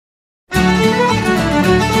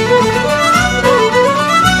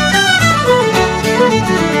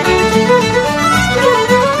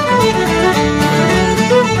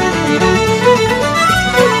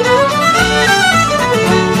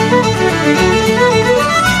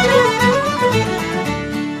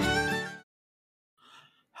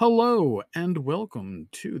Hello and welcome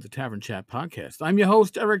to the Tavern Chat Podcast. I'm your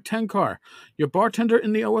host, Eric Tenkar, your bartender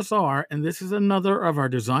in the OSR, and this is another of our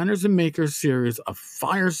Designers and Makers series of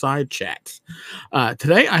Fireside Chats.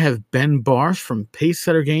 Today I have Ben Barsh from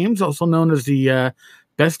Pacesetter Games, also known as the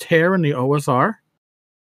best hair in the OSR.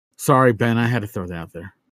 Sorry, Ben, I had to throw that out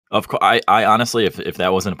there. Of course, I honestly, if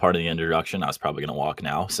that wasn't a part of the introduction, I was probably going to walk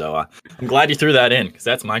now. So I'm glad you threw that in because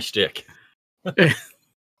that's my shtick.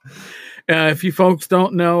 If you folks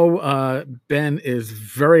don't know, Ben is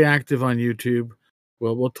very active on YouTube.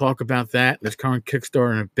 We'll talk about that, this current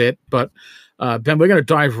Kickstarter in a bit. But Ben, we're going to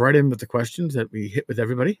dive right in with the questions that we hit with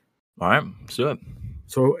everybody. All right, let's do it.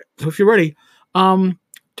 So if you're ready,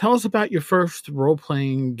 tell us about your first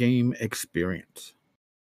role-playing game experience.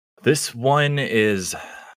 This one is...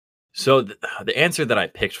 So the answer that I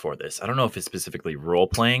picked for this, I don't know if it's specifically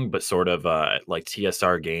role-playing, but sort of like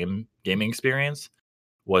TSR gaming experience,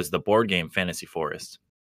 was the board game Fantasy Forest.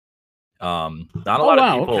 Not a lot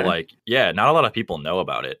of people not a lot of people know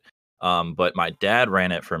about it. But my dad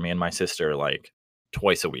ran it for me and my sister like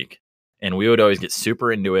twice a week, and we would always get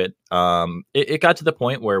super into it. It got to the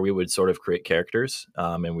point where we would sort of create characters,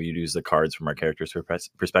 and we'd use the cards from our characters'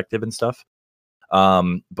 perspective and stuff.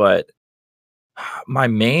 But my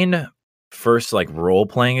main first like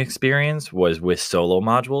role-playing experience was with solo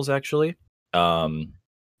modules, actually.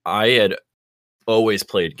 I had always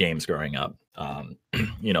played games growing up.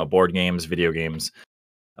 Board games, video games.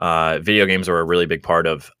 Video games were a really big part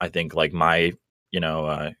of, I think, like my,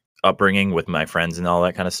 upbringing with my friends and all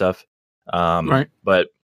that kind of stuff. Right. But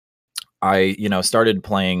I, started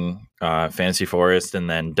playing Fantasy Forest and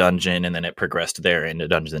then Dungeon, and then it progressed there into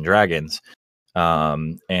Dungeons and Dragons.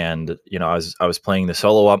 I was playing the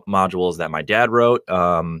solo up modules that my dad wrote,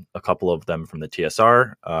 a couple of them from the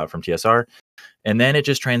TSR, and then it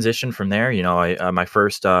just transitioned from there. My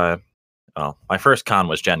first con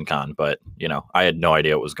was Gen Con, but I had no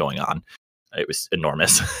idea what was going on. It was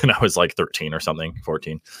enormous, and I was like 13 or something,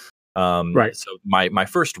 14. Right. So my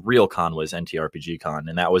first real con was NTRPG Con,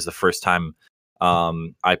 and that was the first time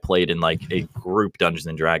I played in like a group Dungeons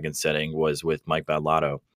and Dragons setting, was with Mike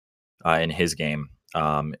Badlato. In his game.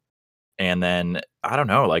 And then I don't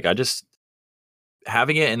know, like I just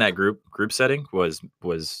having it in that group setting was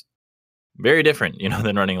very different,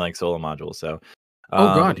 than running like solo modules. So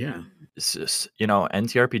God, yeah. It's just,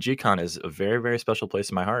 NTRPG Con is a very, very special place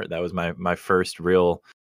in my heart. That was my first real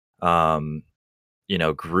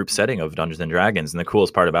group setting of Dungeons and Dragons. And the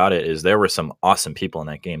coolest part about it is there were some awesome people in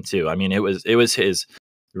that game too. I mean, it was his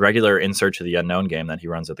regular In Search of the Unknown game that he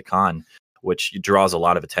runs at the con, which draws a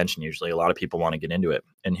lot of attention. Usually a lot of people want to get into it.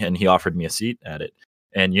 And he offered me a seat at it.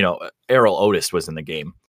 And, Errol Otis was in the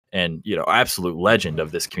game, and, absolute legend of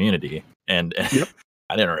this community. And yep.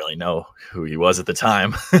 I didn't really know who he was at the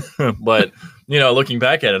time, but, looking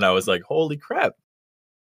back at it, I was like, holy crap.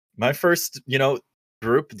 My first,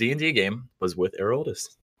 group D&D game was with Errol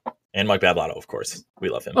Otis and Mike Badlato, of course. We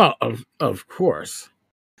love him. Oh, of course.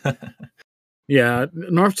 Yeah,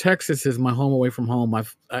 North Texas is my home away from home.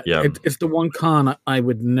 It's the one con I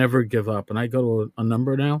would never give up, and I go to a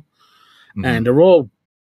number now, and they're all,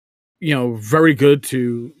 very good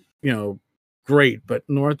to, great, but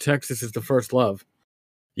North Texas is the first love.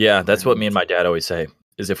 Yeah, that's what me and my dad always say,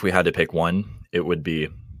 is if we had to pick one, it would be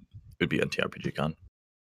NTRPG Con.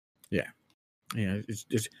 Yeah. It's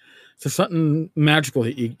just something magical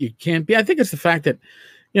that you can't be. I think it's the fact that,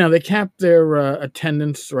 they cap their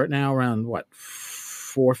attendance right now around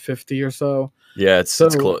 450 or so. Yeah, it's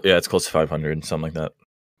close. Yeah, it's close to 500, something like that.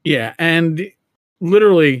 Yeah, and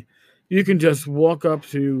literally, you can just walk up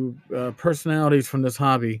to personalities from this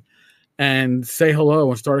hobby and say hello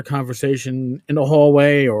and start a conversation in the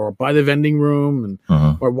hallway or by the vending room,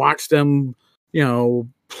 and or watch them,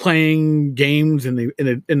 playing games in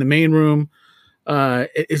the main room.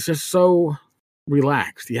 It's just so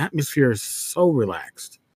relaxed. The atmosphere is so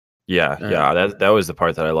relaxed. Yeah. That was the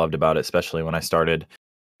part that I loved about it, especially when I started.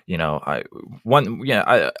 I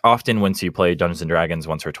often once you play Dungeons and Dragons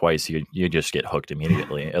once or twice, you just get hooked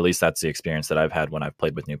immediately. At least that's the experience that I've had when I've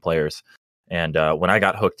played with new players. And when I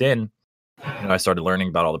got hooked in, I started learning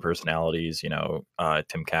about all the personalities.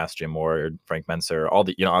 Tim Cass, Jim Ward, Frank Menser, all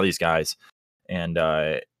these guys. And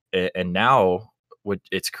now,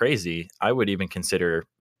 it's crazy. I would even consider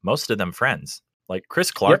most of them friends. Like Chris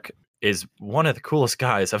Clark is one of the coolest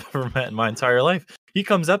guys I've ever met in my entire life. He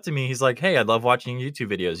comes up to me. He's like, "Hey, I love watching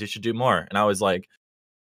YouTube videos. You should do more." And I was like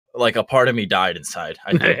a part of me died inside.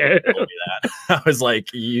 I didn't told me that. I was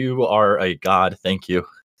like, "You are a god. Thank you."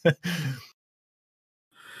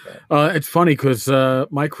 It's funny because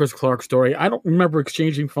my Chris Clark story, I don't remember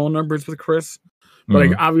exchanging phone numbers with Chris,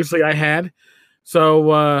 but obviously I had.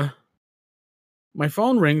 So my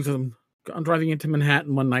phone rings. I'm driving into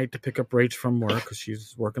Manhattan one night to pick up Rach from work because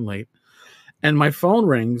she's working late. And my phone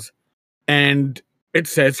rings and it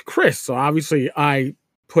says Chris. So obviously I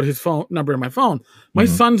put his phone number in my phone. My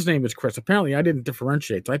son's name is Chris. Apparently I didn't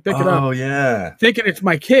differentiate. So I pick it up. Oh, yeah. Thinking it's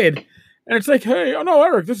my kid. And it's like, hey, oh no,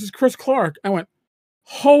 Eric, this is Chris Clark. I went,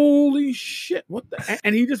 holy shit. What the?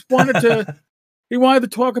 And he just wanted to, he wanted to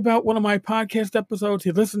talk about one of my podcast episodes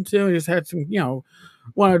he listened to. He just had some,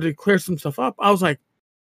 wanted to clear some stuff up. I was like,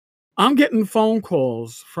 I'm getting phone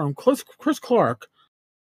calls from Chris Clark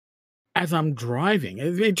as I'm driving.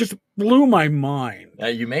 It just blew my mind.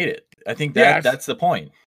 You made it. I think that's the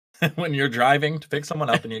point. When you're driving to pick someone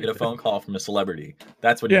up and you get a phone call from a celebrity,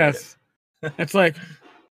 that's when you made it. It's like,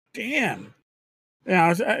 damn.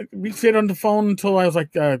 Yeah, we stayed on the phone until I was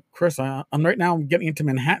like, Chris, I'm right now. I'm getting into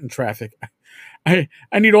Manhattan traffic. I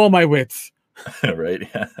need all my wits. Right?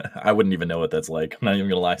 Yeah. I wouldn't even know what that's like. I'm not even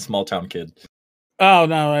gonna lie. Small town kid. Oh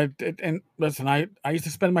no! And listen, I used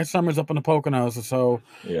to spend my summers up in the Poconos, so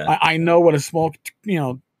yeah. I know what a small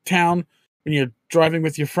town when you're driving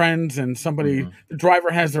with your friends and somebody the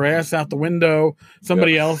driver has their ass out the window,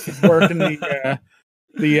 somebody else is working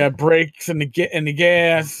the brakes and the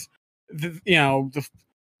gas, the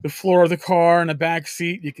floor of the car in the back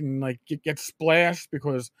seat. You can like get splashed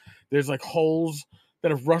because there's like holes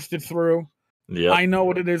that have rusted through. Yeah, I know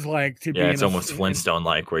what it is like to be. Yeah, it's almost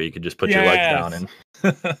Flintstone-like, where you could just put your legs down and.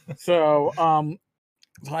 So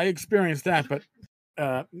I experienced that, but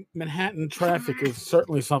Manhattan traffic is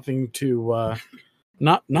certainly something to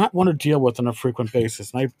not want to deal with on a frequent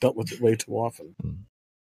basis, and I've dealt with it way too often.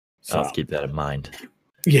 So I'll keep that in mind.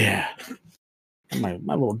 Yeah, my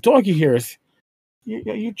little doggy here is.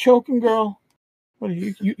 You choking, girl? What are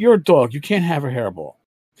you? You're a dog. You can't have a hairball.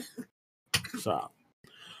 So.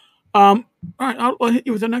 All right, I'll hit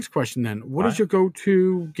you with the next question then. What is your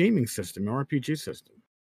go-to gaming system or RPG system?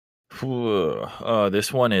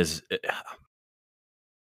 This one is.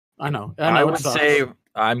 I know I would say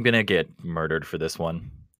I'm gonna get murdered for this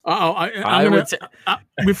one. I would say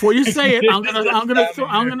before you say it, I'm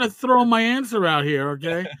gonna throw my answer out here.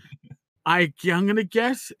 Okay, I'm gonna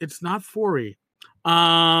guess it's not 4E.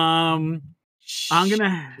 I'm gonna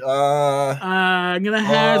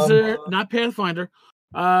hazard not Pathfinder.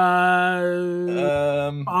 Ivy.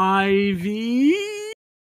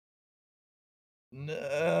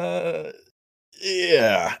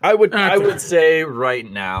 Yeah, I would say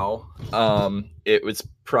right now, it would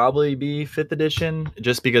probably be 5th edition,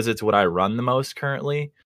 just because it's what I run the most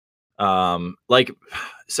currently. So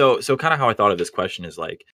kind of how I thought of this question is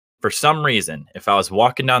like, for some reason, if I was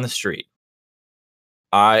walking down the street,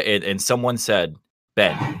 and someone said,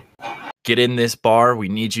 Ben, get in this bar. We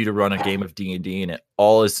need you to run a game of D&D, and it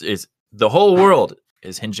all is the whole world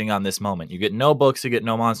is hinging on this moment. You get no books, you get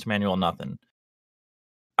no monster manual, nothing.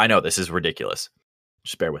 I know this is ridiculous.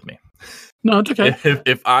 Just bear with me. No, it's okay.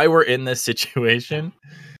 If I were in this situation,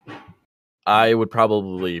 I would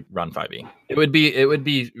probably run 5e. It would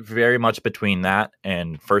be very much between that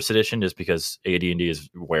and 1st edition, just because AD&D is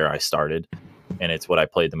where I started, and it's what I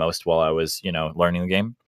played the most while I was learning the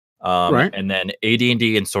game. Right. And then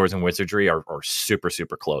AD&D and Swords and Wizardry are super,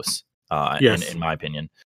 super close, in my opinion.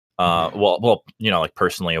 Like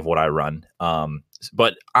personally of what I run.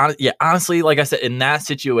 But honestly, like I said, in that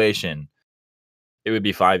situation, it would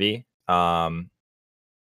be 5e.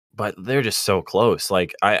 But they're just so close.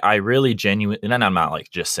 Like I really genuinely, and I'm not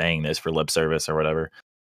like just saying this for lip service or whatever.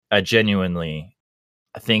 I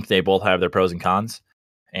think they both have their pros and cons,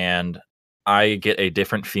 and I get a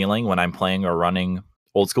different feeling when I'm playing or running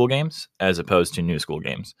old school games as opposed to new school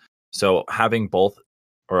games. So having both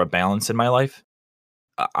or a balance in my life,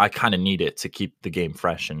 I kind of need it to keep the game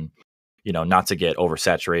fresh and, not to get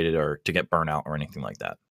oversaturated or to get burnout or anything like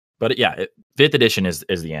that. But 5th edition is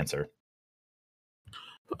the answer.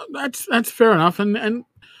 That's fair enough. And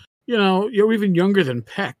you're even younger than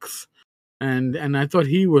Pex. And I thought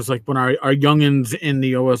he was like one of our youngins in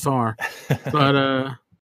the OSR. But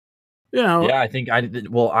yeah, I think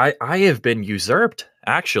I have been usurped,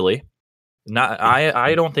 actually.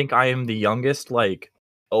 I don't think I am the youngest like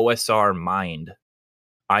OSR mind.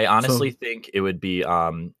 I honestly think it would be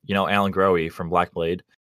Alan Grohe from Black Blade.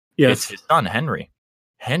 Yes. It's his son Henry.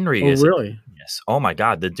 Henry is really? Yes. Oh my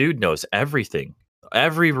god, the dude knows everything.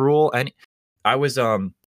 Every rule. And I was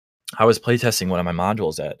playtesting one of my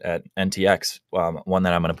modules at NTX, one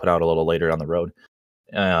that I'm going to put out a little later down the road.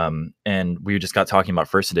 And we just got talking about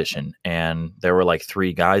 1st edition, and there were like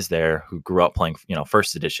 3 guys there who grew up playing,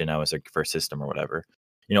 1st edition. I was like 1st system or whatever,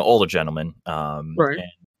 older gentlemen. Right.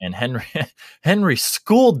 And Henry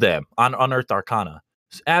schooled them on Unearthed Arcana.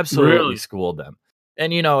 Absolutely Really? schooled them.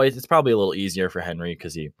 And it's probably a little easier for Henry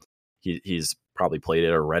because he's probably played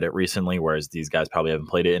it or read it recently, whereas these guys probably haven't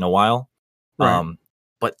played it in a while. Right.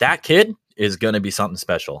 But that kid is going to be something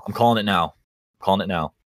special. I'm calling it now.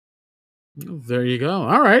 There you go.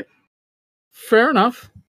 All right. Fair enough.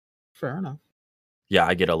 Yeah,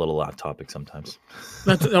 I get a little off topic sometimes.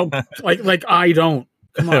 That's like I don't.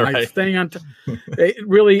 Come on, Right. I'm staying on.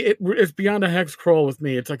 It's beyond a hex crawl with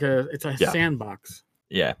me. It's a sandbox.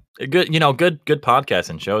 Yeah, good podcasts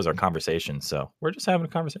and shows are conversations. So we're just having a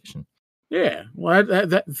conversation. Yeah, well,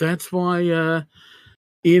 that's why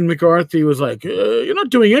Ian McCarthy was like, "You're not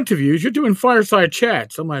doing interviews. You're doing fireside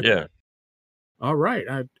chats." I'm like, yeah, all right.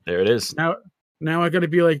 There it is. Now I got to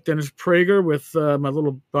be like Dennis Prager with my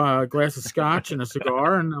little glass of scotch and a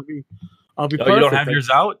cigar, and I'll be perfect. You don't have yours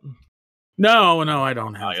out? No, I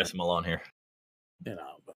don't have. I guess I'm alone here.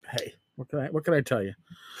 But hey, what can I tell you?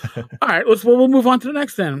 All right, we'll move on to the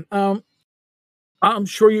next then. I'm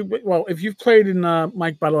sure if you've played in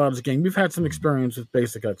Mike Battleout's game, you've had some experience with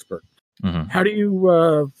Basic Expert. Mm-hmm. How do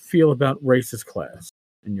you feel about Racist class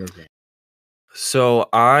in your game? So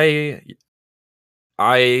I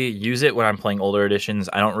use it when I'm playing older editions.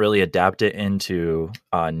 I don't really adapt it into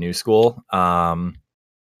new school.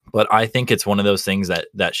 But I think it's one of those things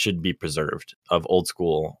that should be preserved of old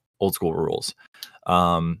school rules.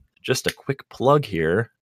 Just a quick plug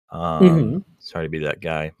here. Sorry to be that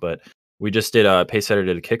guy, but we just Pacesetter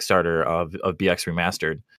did a Kickstarter of BX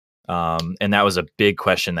Remastered. And that was a big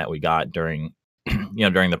question that we got during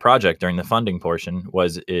during the project, during the funding portion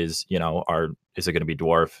is it going to be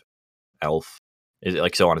dwarf, elf? Is it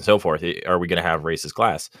like so on and so forth? Are we going to have racist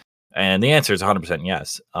class? And the answer is 100%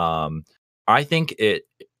 yes. I think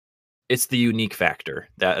it's the unique factor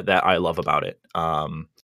that I love about it.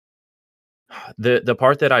 The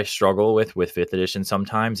part that I struggle with 5th edition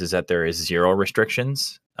sometimes is that there is 0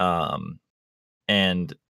 restrictions. And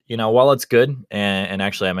while it's good, and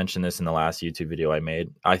actually I mentioned this in the last YouTube video I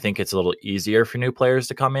made, I think it's a little easier for new players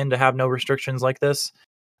to come in to have no restrictions like this.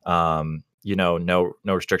 No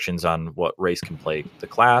restrictions on what race can play the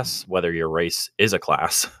class, whether your race is a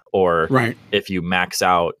class or if you max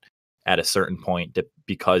out at a certain point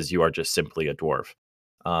because you are just simply a dwarf.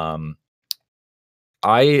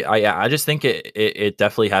 I just think it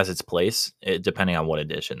definitely has its place, depending on what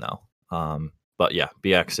edition though. But yeah,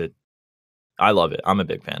 BX, I love it. I'm a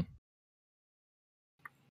big fan.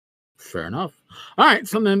 Fair enough. All right,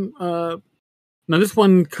 so then now this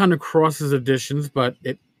one kind of crosses editions, but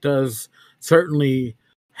it does certainly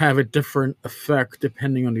have a different effect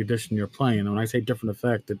depending on the edition you're playing. And when I say different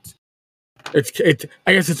effect, it's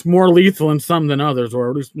I guess it's more lethal in some than others, or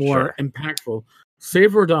at least more impactful.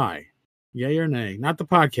 Save or die, yay or nay? Not the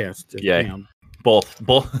podcast. Yay. Both.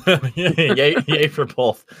 Yay for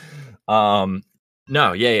both.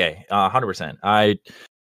 No, yay. 100%.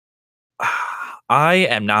 I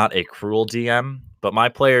am not a cruel DM, but my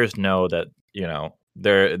players know that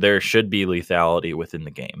there should be lethality within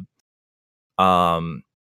the game.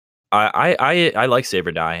 I like Save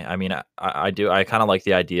or Die. I mean, I do. I kind of like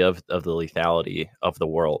the idea of the lethality of the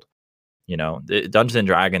world. Dungeons and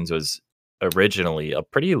Dragons was originally a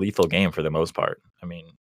pretty lethal game for the most part. I mean,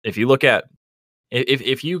 if you look at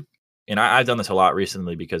if you I've done this a lot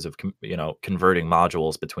recently because of converting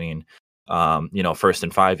modules between first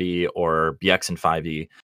and 5e or BX and 5e.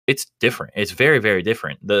 It's different. It's very, very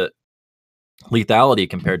different. The lethality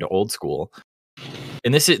compared to old school.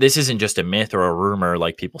 And this isn't just a myth or a rumor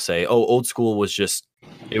like people say, oh, old school was just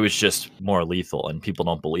more lethal and people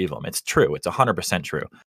don't believe them. It's true. It's 100% true.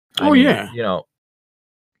 I mean,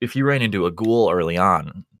 if you ran into a ghoul early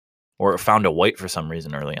on or found a white for some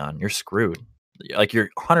reason early on, you're screwed. Like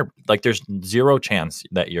there's 0 chance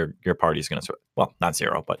that your party's going to, well, not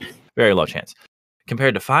 0, but very low chance.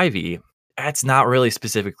 Compared to 5e, that's not really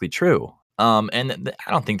specifically true. And I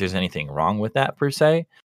don't think there's anything wrong with that per se.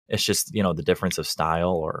 It's just, the difference of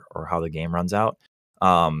style or how the game runs out.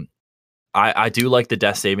 I do like the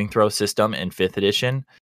death saving throw system in 5th edition.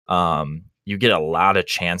 You get a lot of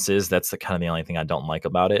chances. That's the only thing I don't like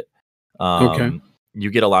about it. Okay. You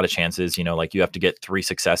get a lot of chances, like you have to get 3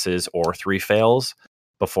 successes or 3 fails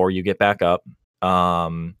before you get back up.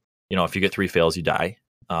 If you get 3 fails, you die.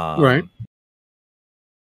 Right.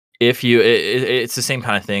 If it's the same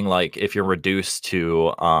kind of thing. Like if you're reduced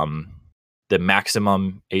to the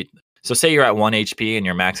maximum 8. So say you're at 1 HP and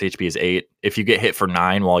your max HP is 8. If you get hit for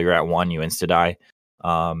 9 while you're at 1, you insta die.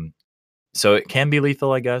 So it can be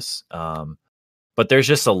lethal, I guess. But there's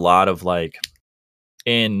just a lot of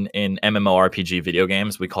in MMORPG video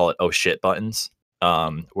games, we call it oh shit buttons.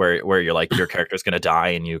 where you're like your character's gonna die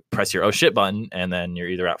and you press your oh shit button and then you're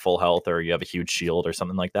either at full health or you have a huge shield or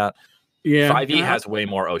something like that. Yeah, 5e has way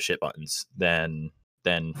more oh shit buttons than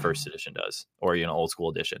first edition does, or old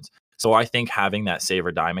school editions. So I think having that save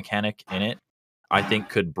or die mechanic in it, I think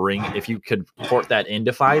could bring, if you could port that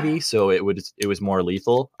into 5e so it was more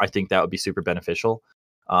lethal, I think that would be super beneficial.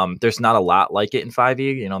 There's not a lot like it in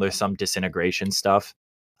 5e. There's some disintegration stuff,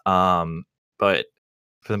 but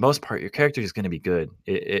for the most part, your character is going to be good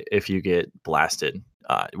if you get blasted,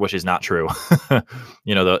 which is not true.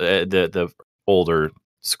 The older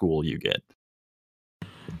school you get.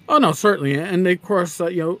 Oh no, certainly, and of course,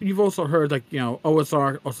 you've also heard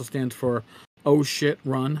OSR also stands for oh shit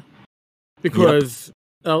run, because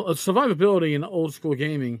survivability in old school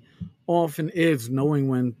gaming often is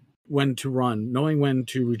knowing when to run, knowing when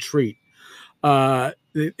to retreat.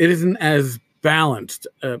 It isn't as balanced.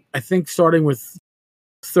 I think starting with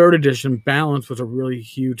third edition, balance was a really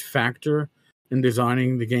huge factor in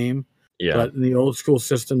designing the game. Yeah. But in the old school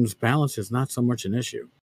systems, balance is not so much an issue.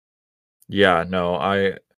 Yeah, no,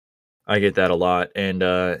 I get that a lot. And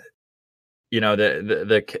the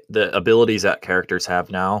abilities that characters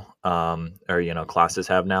have now, or classes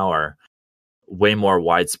have now, are way more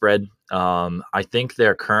widespread. I think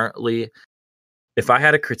they're currently, if I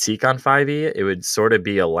had a critique on 5e, it would sort of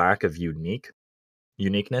be a lack of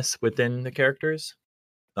uniqueness within the characters.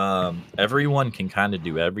 Everyone can kind of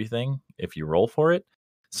do everything if you roll for it.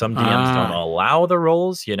 Some DMs don't allow the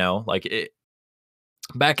rolls, like it.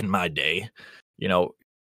 Back in my day,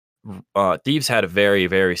 thieves had a very,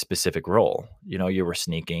 very specific role. You were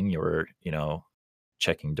sneaking, you were,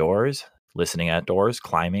 checking doors, listening at doors,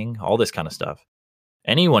 climbing, all this kind of stuff.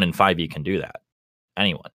 Anyone in 5e can do that.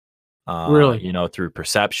 Anyone. Really? Through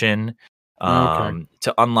perception. Okay.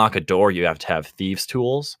 To unlock a door, you have to have thieves'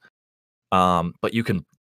 tools. But you can,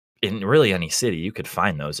 in really any city, you could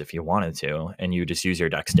find those if you wanted to, and you just use your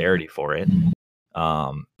dexterity for it.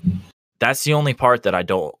 That's the only part that I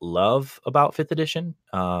don't love about 5th edition,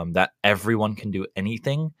 that everyone can do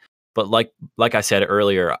anything. But like I said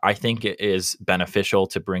earlier, I think it is beneficial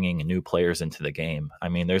to bringing new players into the game. I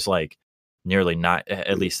mean, there's like nearly not,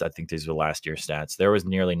 at least I think these were last year's stats, there was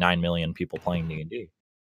nearly 9 million people playing D&D.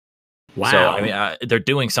 Wow. So, I mean, they're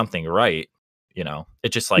doing something right.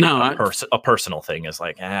 It's just like a personal thing is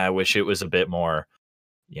like, I wish it was a bit more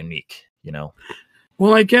unique,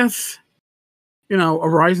 Well, I guess, a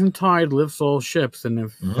rising tide lifts all ships. And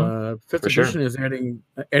if 5th edition is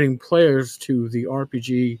adding players to the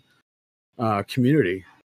RPG community,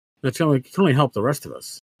 that's can only help the rest of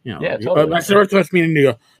us. Yeah, totally. That's the rest of us, meaning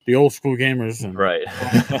the old school gamers. Right.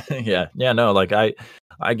 Yeah. No, like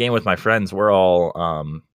I game with my friends. We're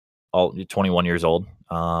all 21 years old.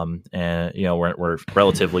 And we're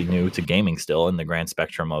relatively new to gaming still in the grand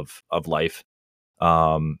spectrum of life.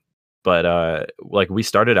 But like we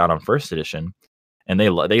started out on first edition, and they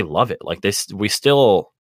love it. Like this, we're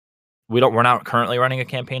not currently running a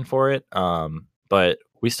campaign for it. But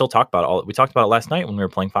we still talk about we talked about it last night when we were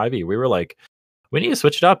playing 5e. We were like, we need to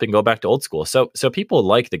switch it up and go back to old school. So people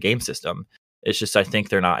like the game system. It's just, I think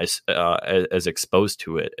they're not as exposed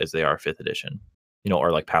to it as they are 5th edition,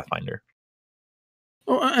 or like Pathfinder.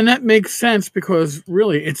 Oh, and that makes sense, because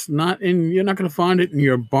really you're not going to find it in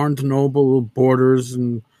your Barnes & Noble Borders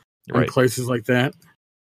and places like that.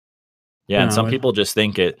 Yeah, and some people just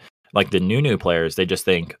think it, like the new players, they just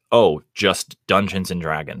think, oh, just Dungeons and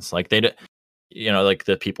Dragons. Like like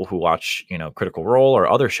the people who watch, Critical Role or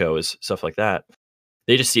other shows, stuff like that,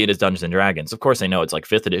 they just see it as Dungeons and Dragons. Of course, they know it's like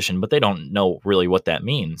 5th edition, but they don't know really what that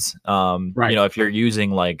means. If you're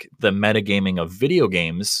using like the metagaming of video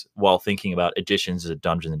games while thinking about editions of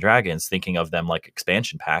Dungeons and Dragons, thinking of them like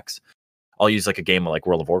expansion packs, I'll use like a game like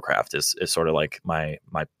World of Warcraft is sort of like my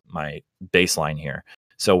baseline here.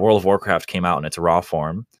 So World of Warcraft came out in its raw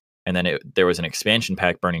form, and then there was an expansion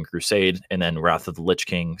pack, Burning Crusade, and then Wrath of the Lich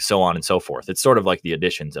King, so on and so forth. It's sort of like the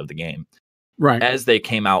editions of the game. Right. As they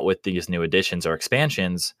came out with these new editions or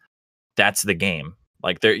expansions, that's the game.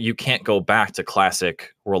 Like you can't go back to classic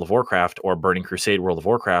World of Warcraft or Burning Crusade World of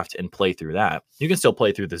Warcraft and play through that. You can still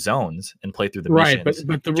play through the zones and play through the missions,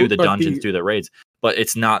 do the dungeons, do the raids, but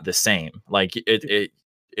it's not the same. Like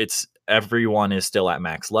it's everyone is still at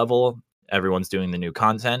max level. Everyone's doing the new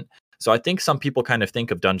content. So I think some people kind of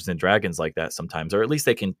think of Dungeons and Dragons like that sometimes, or at least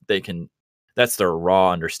they can. That's their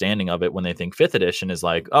raw understanding of it when they think 5th edition is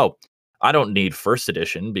like, oh, I don't need first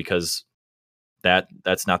edition because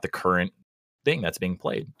that's not the current thing that's being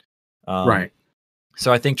played. Right.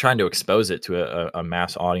 So I think trying to expose it to a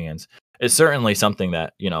mass audience is certainly something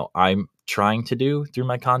that, I'm trying to do through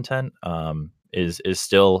my content, is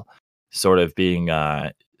still sort of being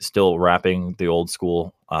still wrapping the old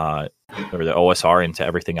school or the OSR into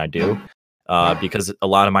everything I do, because a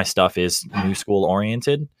lot of my stuff is new school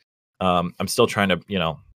oriented. I'm still trying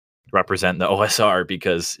to, represent the OSR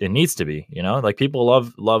because it needs to be, like people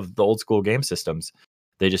love the old school game systems.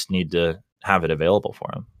 They just need to have it available for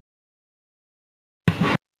them.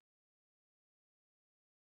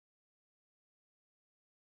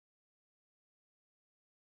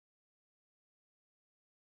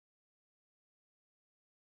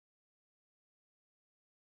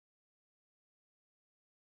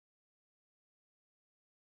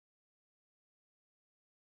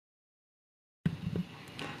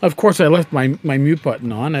 Of course, I left my mute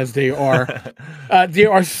button on as they are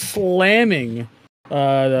slamming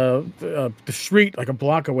the street like a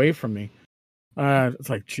block away from me. It's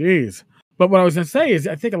like, geez. But what I was going to say is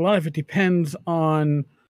I think a lot of it depends on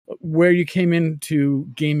where you came into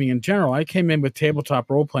gaming in general. I came in with tabletop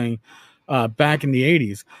role-playing back in the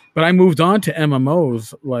 80s, but I moved on to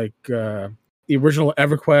MMOs like the original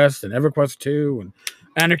EverQuest and EverQuest 2 and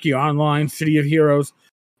Anarchy Online, City of Heroes.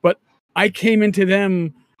 But I came into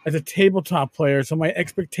them as a tabletop player, so my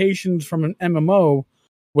expectations from an MMO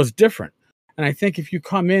was different. And I think if you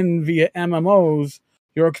come in via MMOs,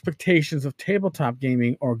 your expectations of tabletop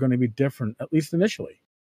gaming are going to be different, at least initially.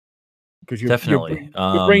 Because you're bringing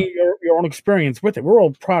your own experience with it. We're all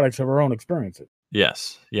products of our own experiences.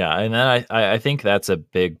 Yes. Yeah. And then I think that's a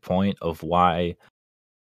big point of why,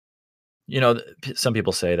 some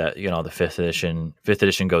people say that, the fifth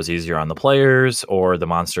edition goes easier on the players, or the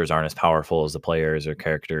monsters aren't as powerful as the players or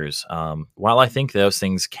characters. While I think those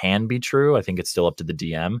things can be true, I think it's still up to the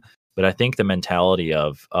DM. But I think the mentality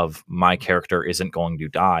of my character isn't going to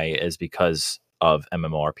die is because of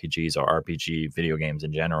MMORPGs or RPG video games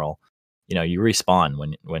in general. You respawn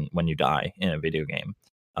when you die in a video game.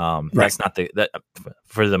 Right. That's not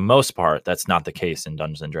for the most part. That's not the case in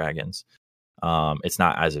Dungeons and Dragons. It's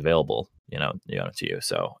not as available, to you.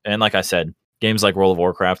 So, and like I said, games like World of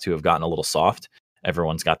Warcraft, who have gotten a little soft,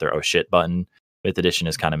 everyone's got their oh shit button. Fifth edition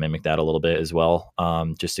has kind of mimicked that a little bit as well,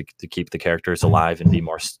 just to keep the characters alive and be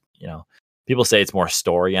more. People say it's more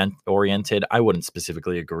story oriented. I wouldn't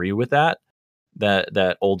specifically agree with that.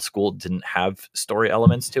 That old school didn't have story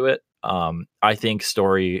elements to it. I think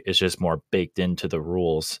story is just more baked into the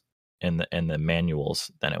rules and the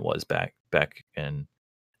manuals than it was back in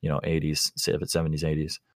 80s, 70s,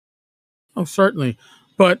 80s. Oh, certainly.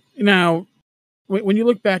 But now, when you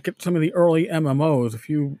look back at some of the early MMOs, if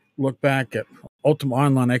you look back at Ultima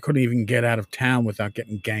Online, I couldn't even get out of town without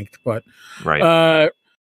getting ganked. But right.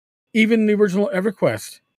 Even the original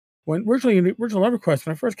EverQuest, when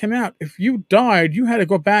I first came out, if you died, you had to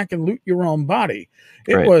go back and loot your own body.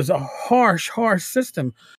 It was a harsh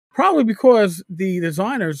system, probably because the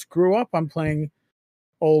designers grew up on playing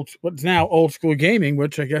what's now old school gaming,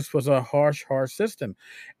 which I guess was a harsh system.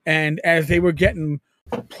 And as they were getting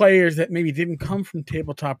players that maybe didn't come from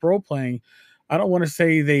tabletop role playing, I don't want to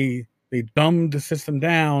say they dumbed the system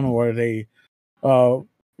down, or they,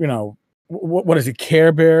 what is it?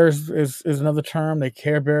 Care Bears is another term. They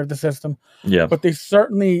Care Bear the system. Yeah. But they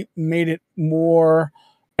certainly made it more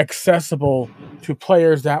accessible to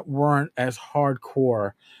players that weren't as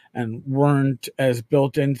hardcore and weren't as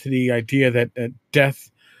built into the idea that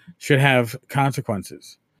death should have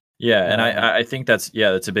consequences. Yeah, and I think that's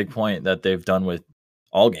a big point that they've done with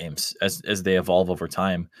all games as they evolve over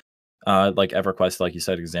time. Like EverQuest, like you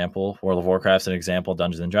said, example. World of Warcraft's an example.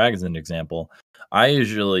 Dungeons and Dragons an example. I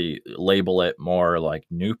usually label it more like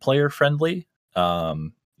new player friendly.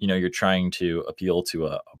 You're trying to appeal to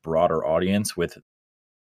a broader audience with,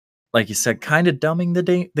 like you said, kind of dumbing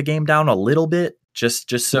the game down a little bit, just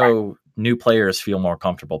so new players feel more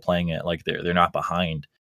comfortable playing it. Like they're not behind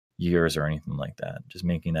years or anything like that. Just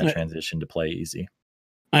making that transition to play easy.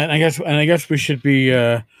 And I guess we should be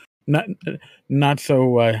not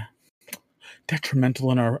so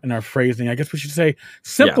detrimental in our phrasing. I guess we should say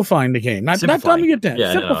simplifying the game, not dumbing it down.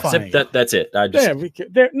 Yeah, simplifying. That's it. I just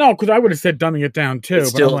no, because I would have said dumbing it down too. It's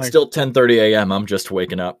still 10:30 a.m. I'm just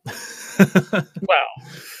waking up. Well,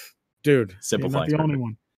 dude, simplifying. You're not the only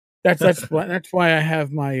one. That's why I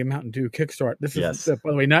have my Mountain Dew Kickstart. This is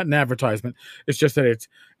by the way not an advertisement. It's just that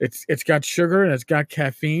it's got sugar and it's got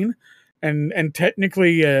caffeine, and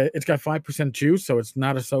technically it's got 5% juice, so it's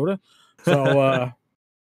not a soda. So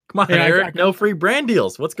come on, Eric, no free brand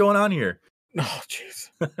deals. What's going on here? Oh, jeez.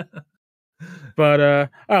 But all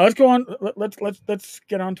right, let's go on. Let's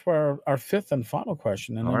get on to our fifth and final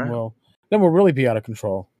question, and then we'll really be out of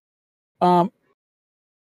control.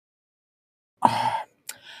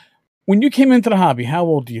 When you came into the hobby, how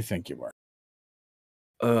old do you think you were?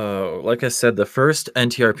 Like I said, the first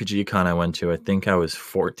NTRPG con I went to, I think I was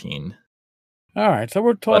 14. All right, so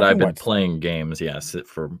we're But I've talking been what? playing games, yes,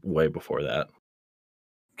 for way before that.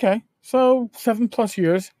 Okay, so 7+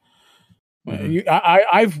 years. Mhm.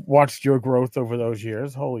 I've watched your growth over those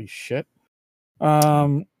years. Holy shit!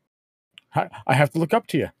 I have to look up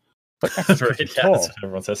to you, but that's just 'cause you're Right, yeah, that's tall. what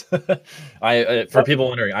everyone says. For Oh, people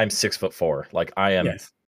wondering, I'm 6'4". Like, I am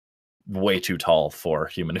yes, way too tall for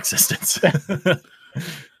human existence.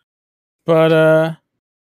 but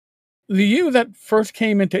the you that first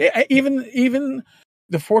came into even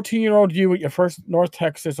the 14-year-old you at your first North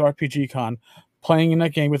Texas RPG con, playing in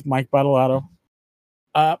that game with Mike Battleato.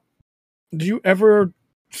 Uh, do you ever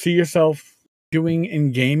see yourself doing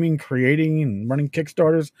in gaming, creating and running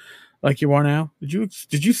Kickstarters like you are now?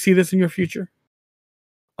 Did you see this in your future?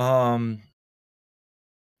 Um,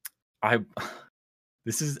 I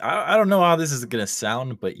I don't know how this is gonna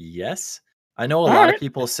sound, but yes. I know a All lot of right.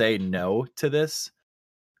 people say no to this.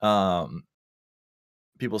 Um,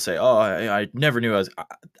 People say, "Oh, I never knew I was."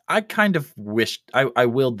 I kind of wished I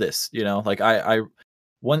willed this, you know. Like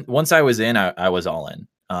once I was in, I was all in.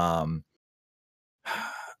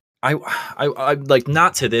 I like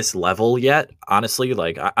not to this level yet, honestly.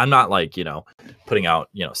 Like I'm not like putting out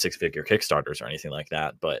 6-figure Kickstarters or anything like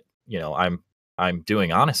that, but I'm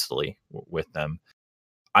doing honestly with them.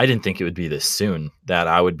 I didn't think it would be this soon that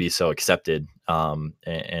I would be so accepted,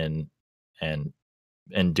 and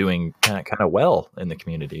and doing kind of well in the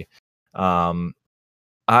community. Um,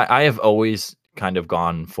 I have always kind of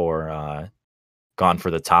gone for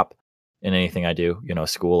the top in anything I do,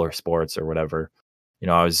 school or sports or whatever.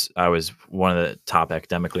 I was one of the top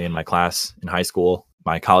academically in my class in high school.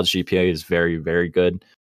 My college GPA is very, very good.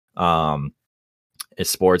 Um, it's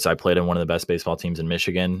sports. I played in one of the best baseball teams in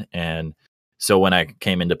Michigan, and so when I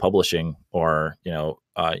came into publishing or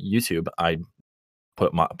YouTube, I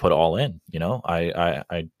put all in.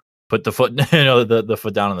 I put the foot the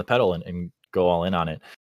foot down on the pedal and go all in on it.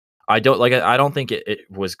 I don't think it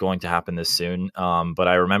was going to happen this soon. But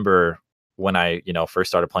I remember when I first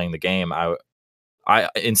started playing the game, I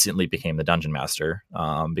instantly became the dungeon master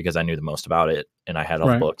because I knew the most about it and I had all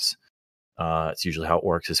the Right. books. It's usually how it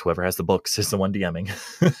works: is whoever has the books is the one DMing.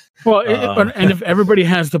 Well, um, and if everybody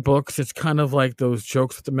has the books, it's kind of like those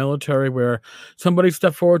jokes with the military where somebody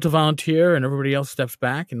steps forward to volunteer and everybody else steps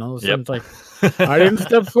back, and all of a sudden yep, it's like, I didn't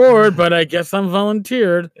step forward, but I guess I'm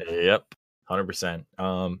volunteered. yep, 100%.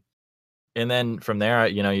 And then from there,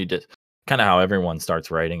 you just kind of how everyone starts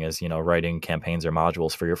writing is writing campaigns or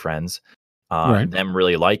modules for your friends, Right. them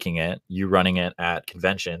really liking it, you running it at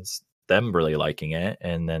conventions, them really liking it,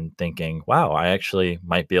 and then thinking, wow, I actually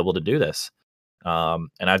might be able to do this. And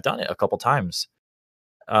I've done it a couple times.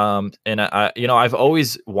 And I've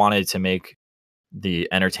always wanted to make the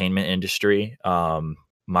entertainment industry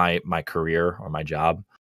my career or my job.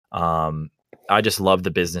 Um, I just love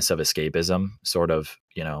the business of escapism, sort of,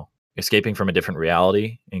 escaping from a different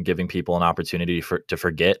reality and giving people an opportunity to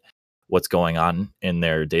forget what's going on in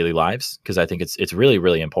their daily lives, because I think it's really,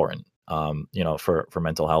 really important. For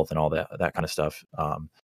mental health and all that kind of stuff.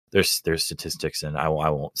 There's statistics, and I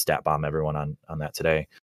won't stat bomb everyone on that today,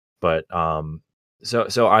 but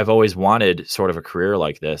so I've always wanted sort of a career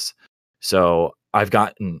like this. So I've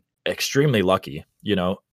gotten extremely lucky,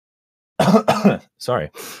 Sorry.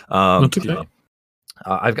 That's Excuse okay. me.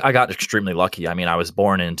 I got extremely lucky. I mean, I was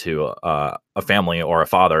born into a family or a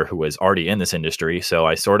father who was already in this industry. So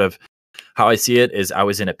I sort of, how I see it is I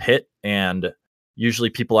was in a pit, and usually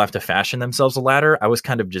people have to fashion themselves a ladder. I was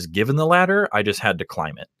kind of just given the ladder. I just had to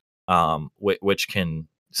climb it, which can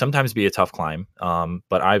sometimes be a tough climb.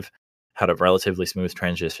 But I've had a relatively smooth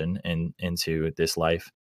transition into this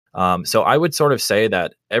life. So I would sort of say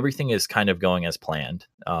that everything is kind of going as planned,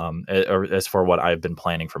 or as for what I've been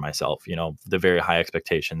planning for myself. The very high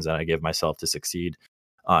expectations that I give myself to succeed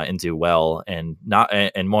and do well, and not,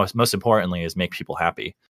 and most importantly, is make people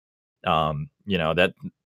happy. That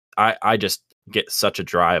I just get such a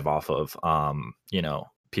drive off of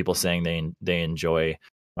people saying they enjoy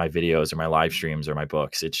my videos or my live streams or my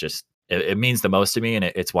books. It's just it means the most to me, and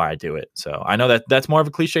it's why I do it. So I know that that's more of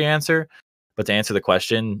a cliche answer, but to answer the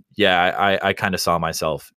question, yeah, I kind of saw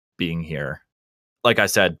myself being here. Like I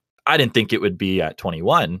said, I didn't think it would be at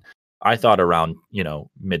 21. I thought around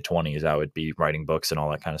mid 20s I would be writing books and all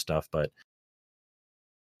that kind of stuff, but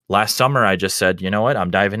last summer I just said, you know what,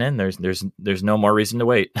 I'm diving in. There's no more reason to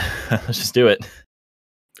wait. Let's just do it.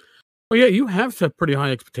 Well, yeah, you have set pretty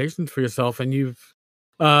high expectations for yourself, and you've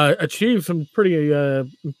achieved some pretty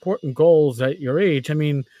important goals at your age. I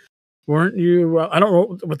mean, weren't you? I don't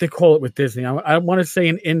know what they call it with Disney. I want to say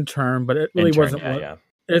an intern, but it really Intern, wasn't yeah, one. yeah.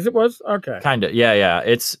 As it was? Okay. Kind of. Yeah.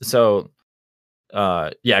 It's so.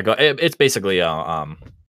 Yeah. It's basically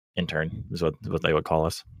intern is what they would call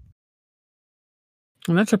us.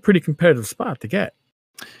 And that's a pretty competitive spot to get.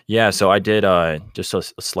 Yeah. So I did just a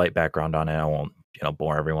slight background on it. I won't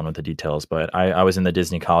bore everyone with the details, but I was in the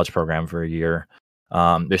Disney College program for a year.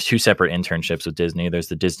 There's two separate internships with Disney. There's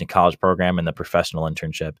the Disney College program and the professional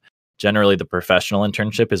internship. Generally, the professional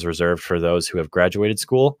internship is reserved for those who have graduated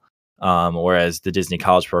school, whereas the Disney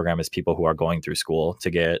College program is people who are going through school to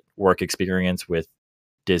get work experience with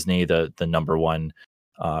Disney, the number one,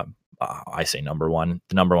 I say number one,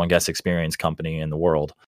 the number one guest experience company in the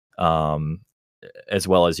world, as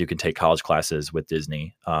well as you can take college classes with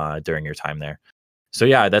Disney during your time there. So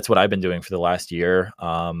yeah, that's what I've been doing for the last year.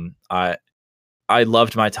 I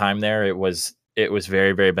loved my time there. It was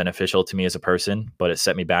very, very beneficial to me as a person, but it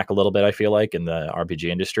set me back a little bit, I feel like, in the RPG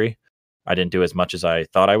industry. I didn't do as much as I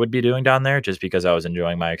thought I would be doing down there just because I was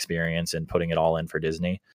enjoying my experience and putting it all in for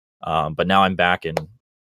Disney. But now I'm back in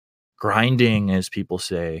grinding, as people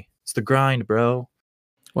say. It's the grind, bro.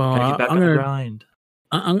 Well, Gotta get back on the grind.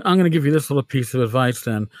 I'm going to give you this little piece of advice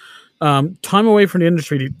then. Time away from the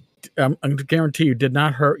industry, I'm going to guarantee you, did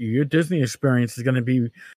not hurt you. Your Disney experience is going to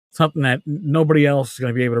be something that nobody else is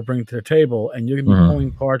going to be able to bring to the table, and you're going to be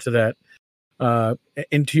pulling parts of that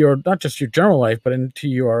into your, not just your general life, but into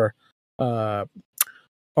your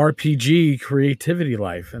RPG creativity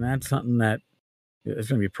life, and that's something that is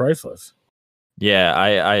going to be priceless.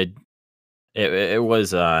 Yeah, it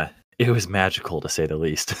was magical, to say the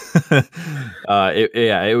least.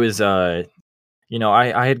 It was I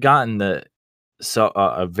had gotten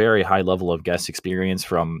a very high level of guest experience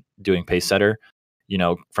from doing Pacesetter,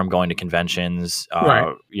 from going to conventions,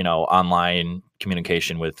 Right. Online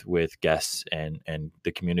communication with guests and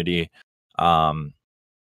the community, and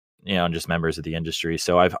just members of the industry.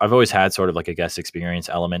 So I've always had sort of like a guest experience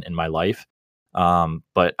element in my life.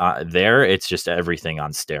 But there, it's just everything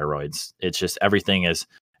on steroids. It's just anything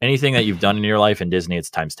that you've done in your life in Disney, it's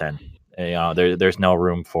times 10. There's no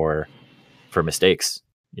room for mistakes,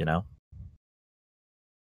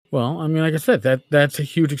 Well, I mean, like I said, that's a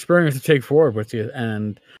huge experience to take forward with you,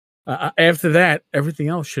 and after that, everything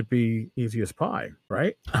else should be easy as pie,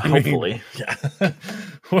 right? Hopefully, yeah.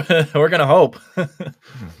 We're gonna hope.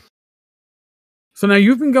 So now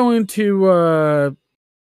you've been going to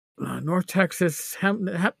North Texas.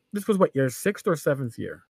 This was what, your 6th or 7th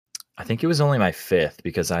year? I think it was only my 5th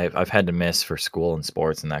because I've had to miss for school and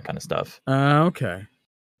sports and that kind of stuff. Okay.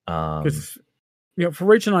 Because for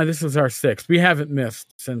Rachel and I, this was our 6th. We haven't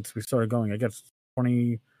missed since we started going. I guess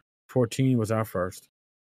 2014 was our first.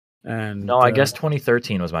 And no, I guess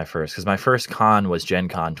 2013 was my first, because my first con was Gen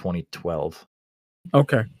Con 2012.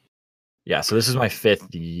 Okay. Yeah, so this is my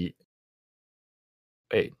 5th.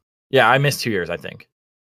 Wait, yeah, I missed 2 years, I think.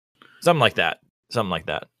 Something like that.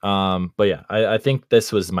 But yeah, I think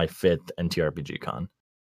this was my 5th NTRPG con,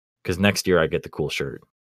 because next year I get the cool shirt.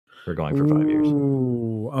 We're going for 5 years.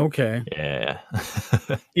 Ooh, okay. Yeah.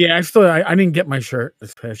 Yeah, I didn't get my shirt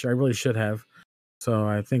this past year. I really should have. So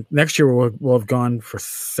I think next year we'll have gone for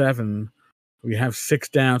 7. We have 6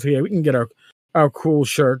 down. So yeah, we can get our cool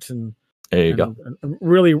shirts and there you go. And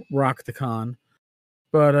really rock the con.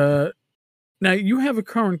 But now you have a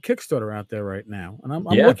current Kickstarter out there right now, and I'm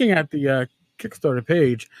looking at the Kickstarter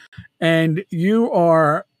page, and you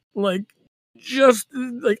are just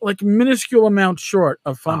like minuscule amount short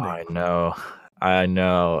of funding. Oh, I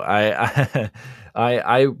know.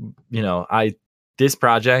 This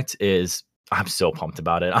project is. I'm so pumped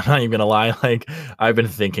about it. I'm not even gonna lie. I've been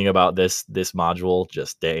thinking about this module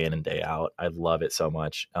just day in and day out. I love it so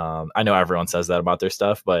much. I know everyone says that about their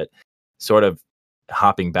stuff, but sort of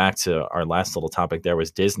hopping back to our last little topic, there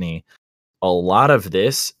was Disney. A lot of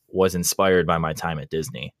this was inspired by my time at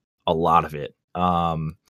Disney. A lot of it.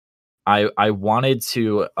 I wanted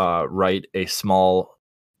to write a small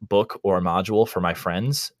book or module for my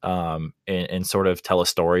friends, and sort of tell a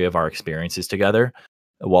story of our experiences together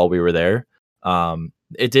while we were there.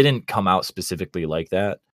 It didn't come out specifically like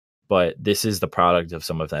that, but this is the product of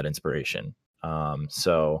some of that inspiration.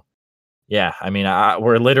 So yeah, I mean,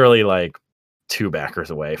 we're literally like 2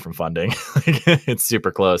 backers away from funding. It's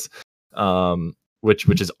super close,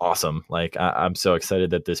 which is awesome. I'm so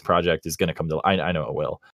excited that this project is going to come to. I know it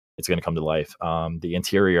will. It's going to come to life. The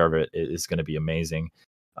interior of it is going to be amazing.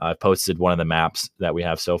 I posted one of the maps that we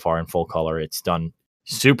have so far in full color. It's done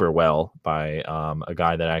super well by a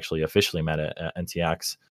guy that I actually officially met at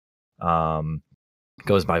NTX.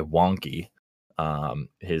 Goes by Wonky.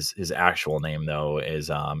 His actual name though is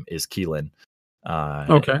Keelan.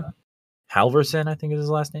 Okay. Halverson, I think is his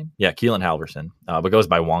last name. Yeah, Keelan Halverson. But goes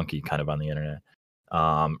by Wonky kind of on the internet.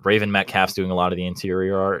 Raven Metcalf's doing a lot of the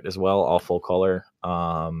interior art as well, all full color.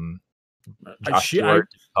 Josh Stewart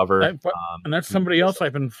cover, and that's somebody else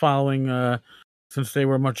I've been following since they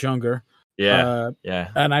were much younger. Yeah.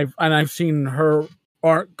 And I've seen her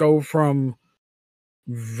art go from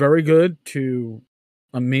very good to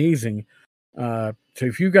amazing. So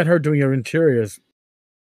if you got her doing your interiors,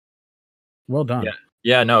 well done.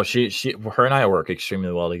 Yeah. No, her and I work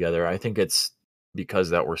extremely well together. I think it's because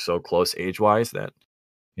that we're so close age wise that,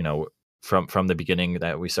 you know, from the beginning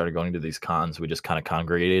that we started going to these cons, we just kind of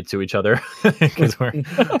congregated to each other because we're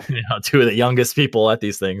two of the youngest people at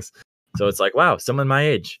these things. So it's like, wow, someone my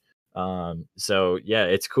age. So yeah,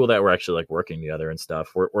 it's cool that we're actually like working together and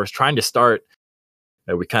stuff. We're trying to start.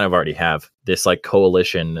 We kind of already have this like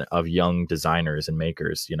coalition of young designers and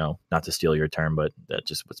makers. Not to steal your term, but that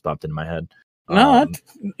just what's popped in my head. No,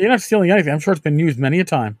 you're not stealing anything. I'm sure it's been used many a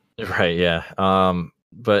time. Right. Yeah.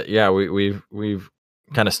 But yeah, we've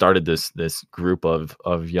kind of started this group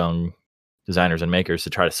of young designers and makers to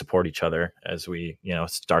try to support each other as we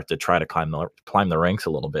start to try to climb the ranks a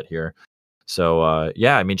little bit here. So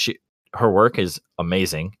yeah, I mean her work is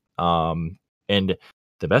amazing, and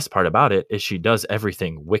the best part about it is she does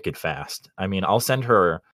everything wicked fast. I mean, I'll send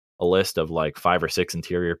her a list of like 5 or 6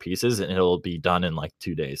 interior pieces and it'll be done in like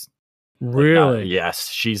 2 days. Really? Yes,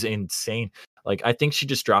 she's insane. Like, I think she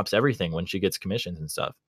just drops everything when she gets commissions and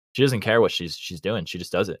stuff. She doesn't care what she's doing. She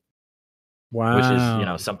just does it. Wow. Which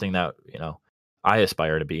is, something that, I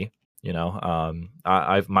aspire to be,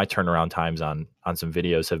 I've my turnaround times on some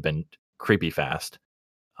videos have been creepy fast,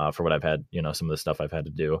 for what I've had, some of the stuff I've had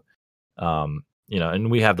to do.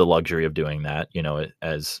 And we have the luxury of doing that,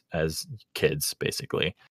 as kids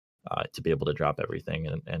basically, to be able to drop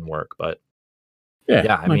everything and work. But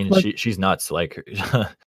yeah, I mean, she's nuts. Like,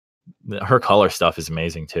 her color stuff is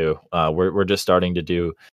amazing too. We're just starting to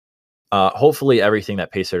do, hopefully everything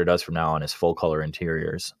that Pacesetter does from now on is full color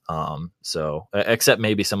interiors. So except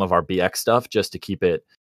maybe some of our BX stuff, just to keep it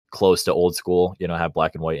close to old school, have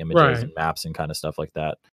black and white images and maps and kind of stuff like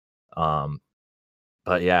that.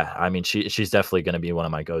 But yeah, I mean, she's definitely going to be one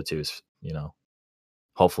of my go-tos,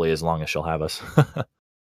 hopefully as long as she'll have us.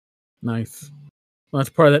 Nice. Well, that's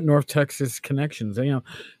part of that North Texas connections. I don't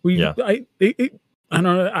know.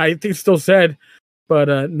 I think it's still said,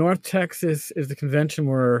 but North Texas is the convention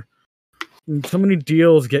where so many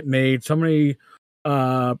deals get made, so many,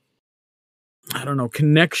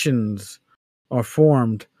 connections are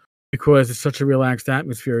formed because it's such a relaxed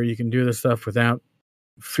atmosphere. You can do this stuff without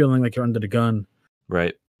feeling like you're under the gun.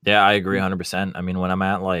 Right. Yeah, I agree 100%. I mean, when I'm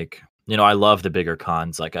at like, I love the bigger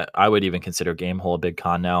cons. Like I would even consider Gamehole a big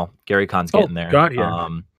con now. Gary Con's getting there. God,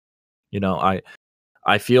 yeah.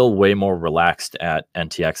 I feel way more relaxed at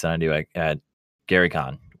NTX than I do at Gary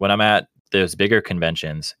Con. When I'm at those bigger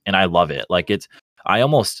conventions, and I love it. Like I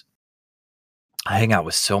hang out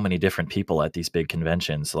with so many different people at these big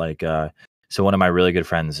conventions. Like, so one of my really good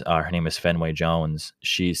friends, her name is Fenway Jones.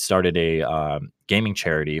 She started a gaming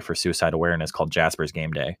charity for suicide awareness called Jasper's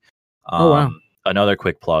Game Day. Wow. Another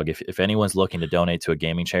quick plug. If anyone's looking to donate to a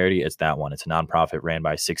gaming charity, it's that one. It's a nonprofit ran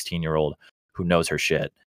by a 16-year-old who knows her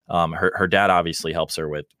shit. Her dad obviously helps her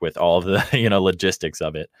with all of the logistics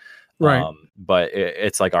of it. Right. But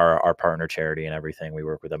it's like our partner charity and everything. We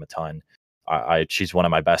work with them a ton. She's one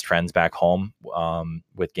of my best friends back home,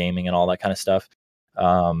 with gaming and all that kind of stuff.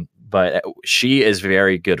 But she is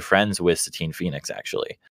very good friends with Satine Phoenix,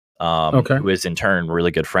 actually. Who is in turn really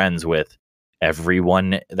good friends with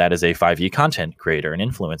everyone that is a 5e content creator and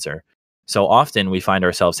influencer. So often we find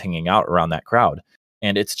ourselves hanging out around that crowd,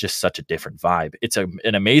 and it's just such a different vibe. It's an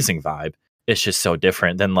amazing vibe. It's just so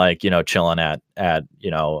different than like, chilling at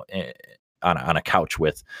on a couch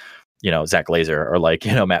with, Zach Glazer or like,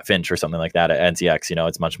 Matt Finch or something like that at NTX.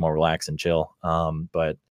 It's much more relaxed and chill.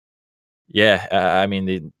 But yeah, I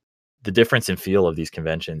mean, the difference in feel of these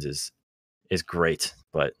conventions is great.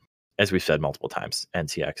 But as we've said multiple times,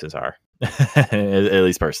 NTX is our, at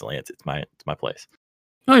least personally, it's my place.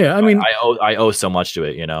 Oh yeah, I mean, I owe so much to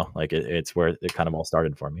it, like it's where it kind of all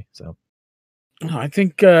started for me. So I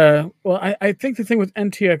think, I think the thing with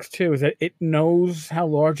NTX too is that it knows how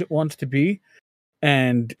large it wants to be,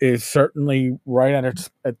 and is certainly right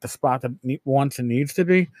at the spot that it wants and needs to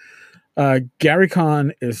be. Gary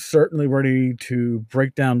Con is certainly ready to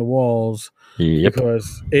break down the walls. Yep.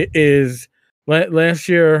 Because it is. Last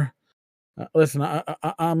year, listen,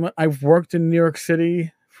 I've worked in New York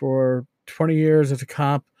City for 20 years as a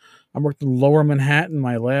cop. I worked in Lower Manhattan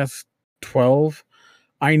my last 12.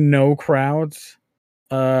 I know crowds.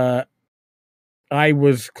 I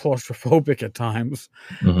was claustrophobic at times,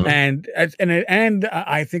 and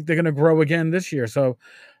I think they're going to grow again this year. So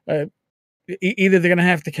either they're going to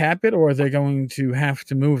have to cap it or they're going to have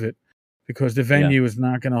to move it because the venue is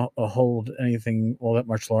not going to hold anything all that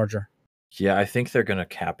much larger. Yeah, I think they're going to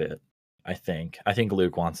cap it. I think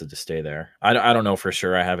Luke wants it to stay there. I don't know for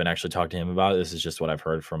sure. I haven't actually talked to him about it. This is just what I've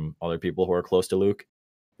heard from other people who are close to Luke.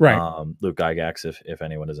 Right. Luke Gygax, if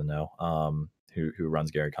anyone doesn't know, who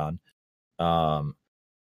runs GaryCon.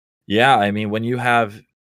 Yeah, I mean, when you have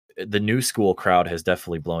the new school crowd has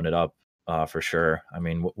definitely blown it up for sure. I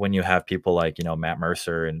mean, when you have people like, Matt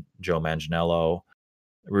Mercer and Joe Manganiello,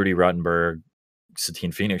 Rudy Ruttenberg,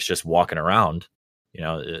 Satine Phoenix just walking around,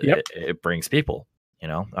 it brings people.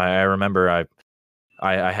 I remember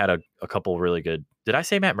I had a couple really good. Did I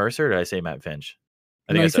say Matt Mercer or did I say Matt Finch?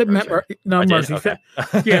 I think I said Mercer. No, Mercer. Okay.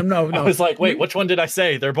 Yeah, no. I was like, wait, which one did I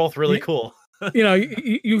say? They're both really cool.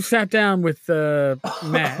 You sat down with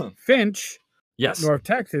Matt Finch, yes, North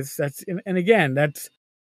Texas. And again, that's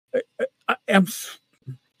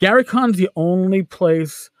GaryCon's the only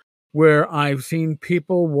place where I've seen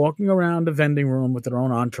people walking around a vending room with their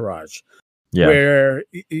own entourage. Yeah. Where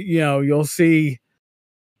you'll see,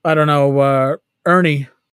 I don't know, Ernie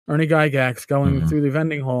Gygax going through the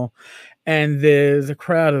vending hall, and there's a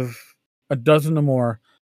crowd of a dozen or more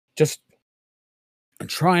just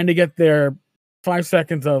trying to get their 5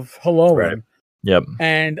 seconds of hello. Right. Yep.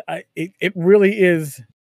 And it really is,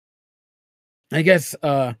 I guess,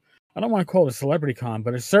 I don't want to call it a celebrity con,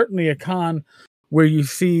 but it's certainly a con where you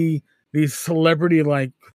see these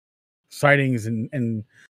celebrity-like sightings and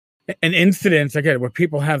incidents, again, where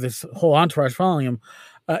people have this whole entourage following them.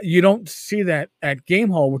 You don't see that at Game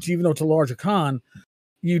Hall, which, even though it's a larger con,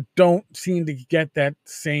 you don't seem to get that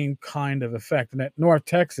same kind of effect. And at North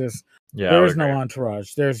Texas, there is no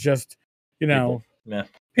entourage. There's just, people. Yeah.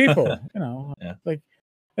 People, yeah. Like,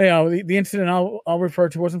 the incident I'll refer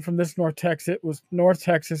to wasn't from this North Texas. It was North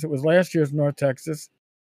Texas. It was last year's North Texas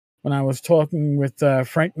when I was talking with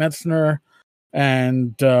Frank Metzner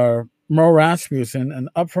and Merle Rasmussen, and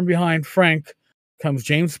up from behind Frank comes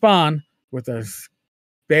James Spahn with a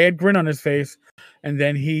bad grin on his face, and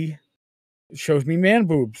then he shows me man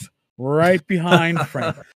boobs right behind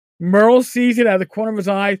Frank. Merle sees it out of the corner of his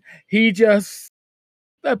eye. He just,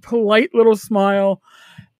 a polite little smile,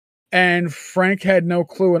 and Frank had no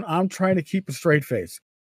clue, and I'm trying to keep a straight face.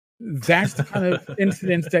 That's the kind of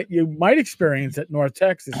incidents that you might experience at North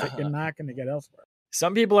Texas that you're not going to get elsewhere.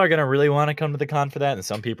 Some people are going to really want to come to the con for that, and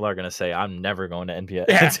some people are going to say, "I'm never going to NPS."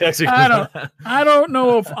 Yeah, I don't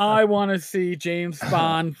know if I want to see James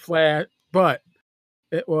Spahn flat, but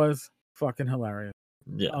it was fucking hilarious.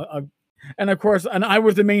 Yeah, and of course, and I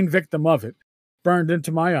was the main victim of it, burned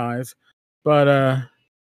into my eyes. But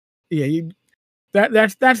yeah,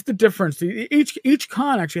 that's the difference. Each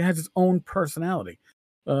con actually has its own personality.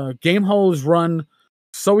 Game Hall is run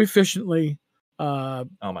so efficiently. Oh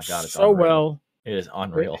my god, it's so unreal. Well. It is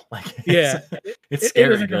unreal. It's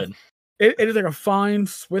scary like good. It is like a fine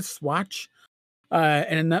Swiss watch,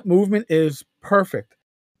 and that movement is perfect.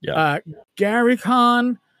 Yeah.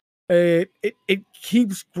 GaryCon, it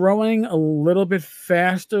keeps growing a little bit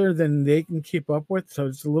faster than they can keep up with, so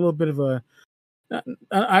it's a little bit of a.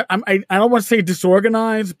 I don't want to say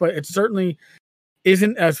disorganized, but it certainly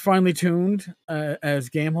isn't as finely tuned as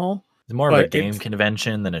Game Hall. It's more of a game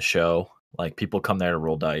convention than a show. Like, people come there to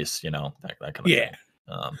roll dice, that kind of thing.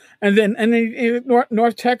 And then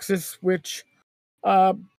North Texas, which,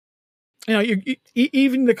 even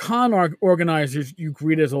the con organizers you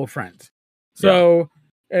greet as old friends. So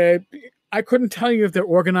I couldn't tell you if they're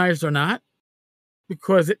organized or not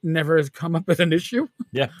because it never has come up as an issue.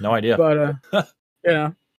 Yeah, no idea. But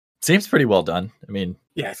seems pretty well done. I mean,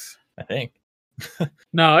 yes, I think.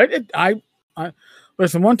 No, I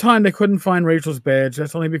listen. One time they couldn't find Rachel's badge.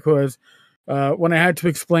 That's only because when I had to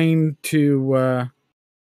explain to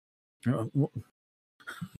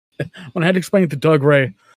Doug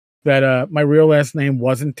Ray that my real last name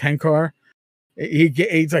wasn't Tenkar,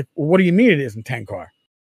 he's like, well, "What do you mean it isn't Tenkar?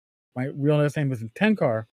 My real last name isn't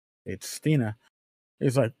Tenkar. It's Stina."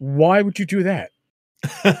 He's like, "Why would you do that?"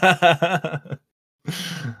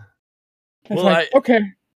 Well, okay.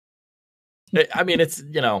 I mean, it's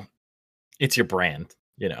it's your brand,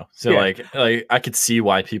 So like I could see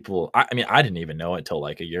why people. I mean, I didn't even know it until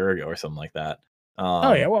like a year ago or something like that.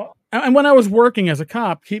 Oh yeah, well, and when I was working as a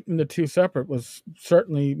cop, keeping the two separate was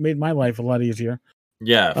certainly made my life a lot easier.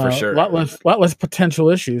 Yeah, for sure. A lot less potential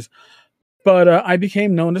issues. But I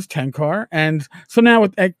became known as Tenkar, and so now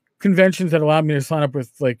at conventions that allowed me to sign up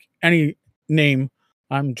with like any name,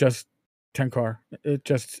 I'm just Tenkar. It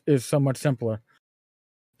just is so much simpler.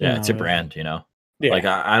 Yeah, it's a brand, Yeah. Like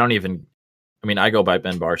I don't even. I mean, I go by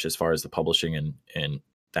Ben Barsh as far as the publishing and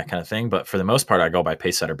that kind of thing, but for the most part, I go by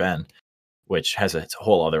Pacesetter Ben. which has a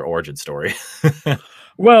whole other origin story.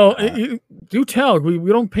 Well, do tell.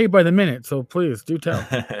 We don't pay by the minute, so please do tell.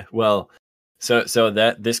 Well, so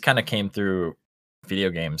that this kind of came through video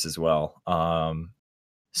games as well.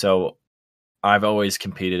 So I've always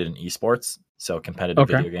competed in esports, so competitive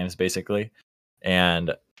Okay. video games basically.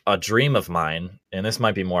 And a dream of mine, and this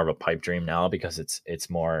might be more of a pipe dream now because it's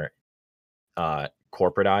more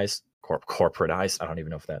corporatized. Corporatized. I don't even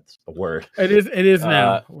know if that's a word. It is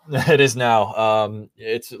now. It is now.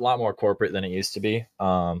 It's a lot more corporate than it used to be.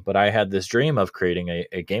 But I had this dream of creating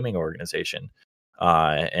a gaming organization,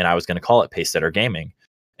 and I was going to call it Pacesetter Gaming.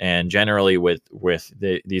 And generally, with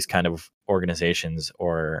these kind of organizations,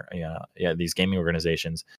 or these gaming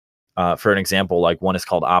organizations, for an example, like one is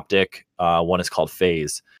called Optic, one is called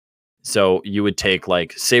Phase. So you would take,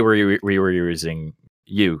 like, say we were using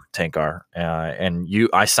you, Tankar, and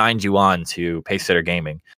I signed you on to Pacesetter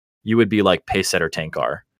Gaming. You would be like Pacesetter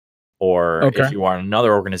Tankar. Or if you are in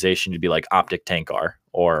another organization, you'd be like Optic Tankar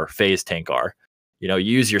or Phase Tankar.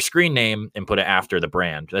 Use your screen name and put it after the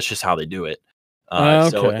brand. That's just how they do it.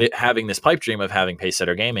 So having this pipe dream of having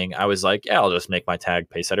Pacesetter Gaming, I was like, yeah, I'll just make my tag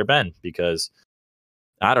Pacesetter Ben, because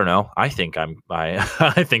I don't know. I think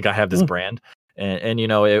I think I have this brand. And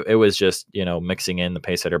it was just, mixing in the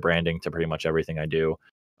Pacesetter branding to pretty much everything I do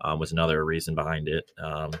was another reason behind it.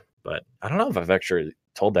 But I don't know if I've actually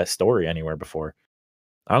told that story anywhere before.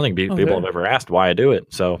 I don't think people have ever asked why I do it.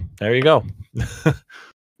 So there you go.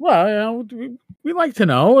 Well, we like to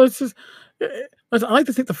know. It's just, I like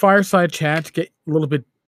to think the fireside chats get a little bit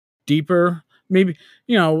deeper. Maybe,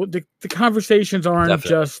 the conversations aren't Definitely.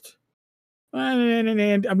 just,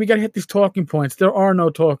 and we got to hit these talking points. There are no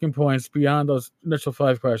talking points beyond those initial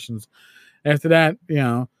 5 questions. After that,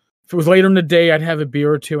 if it was later in the day, I'd have a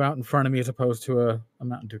beer or two out in front of me as opposed to a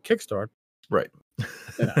Mountain Dew Kickstart. Right.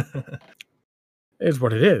 Is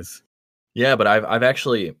what it is. Yeah, but I've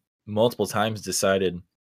actually multiple times decided,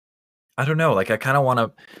 I don't know, like, I kind of want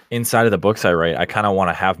to, inside of the books I write, I kind of want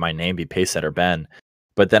to have my name be Pacesetter Ben.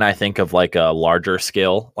 But then I think of, like, a larger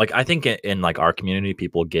scale. Like, I think in like our community,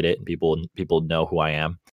 people get it and people know who I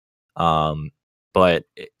am. But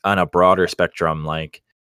on a broader spectrum, like,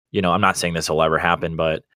 I'm not saying this will ever happen,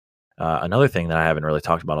 but another thing that I haven't really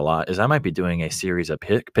talked about a lot is I might be doing a series of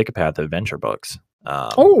Pick a Path adventure books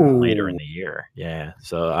later in the year. Yeah.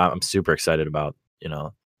 So I'm super excited about,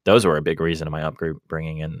 those were a big reason of my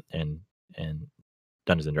upbringing in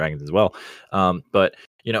Dungeons and Dragons as well. But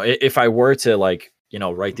if I were to, like,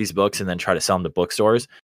 write these books and then try to sell them to bookstores,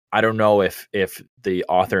 I don't know if the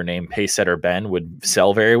author name Pacesetter Ben would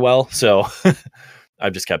sell very well. So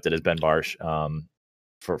I've just kept it as Ben Barsh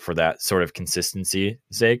for that sort of consistency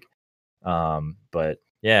sake. But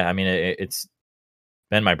yeah, I mean, it's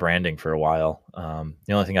been my branding for a while.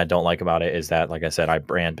 The only thing I don't like about it is that, like I said, I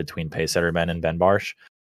brand between Pacesetter Ben and Ben Barsh.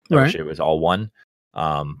 I wish it was all one.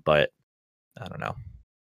 But I don't know.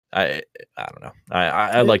 I don't know.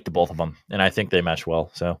 I like the both of them, and I think they mesh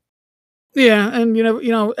well. So yeah, and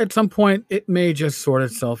at some point it may just sort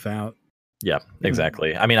itself out. Yeah,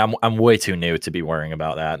 exactly. I mean, I'm way too new to be worrying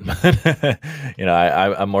about that.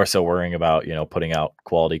 I'm more so worrying about putting out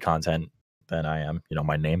quality content than I am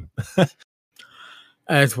my name.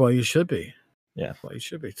 As well, you should be. Yeah, well, you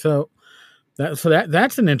should be. So that's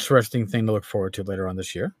an interesting thing to look forward to later on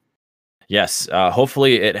this year. Yes,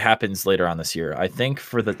 hopefully it happens later on this year. I think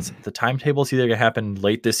for the timetable, it's either going to happen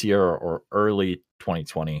late this year or early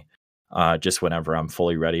 2020. Just whenever I'm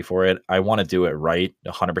fully ready for it. I want to do it right,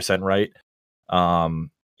 100% right.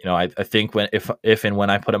 I think if and when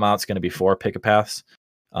I put them out, it's going to be 4 Pick-a-Paths.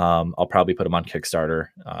 I'll probably put them on Kickstarter,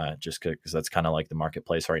 just because that's kind of like the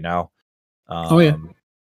marketplace right now.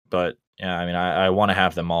 But yeah, I mean, I want to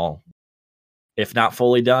have them all, if not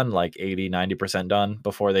fully done, like 80-90% done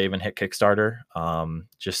before they even hit Kickstarter.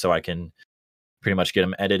 Just so I can pretty much get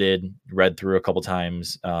them edited, read through a couple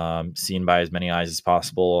times, seen by as many eyes as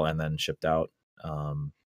possible, and then shipped out.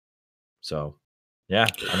 So yeah,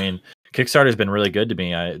 I mean, Kickstarter has been really good to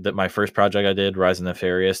me. My first project I did, Rise of the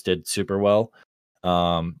Nefarious, did super well.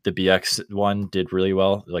 The BX one did really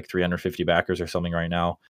well, like 350 backers or something right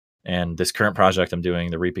now. And this current project I'm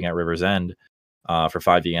doing, the Reaping at River's End, for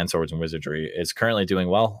 5e and Swords and Wizardry, is currently doing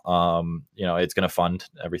well. It's going to fund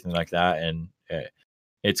everything like that, and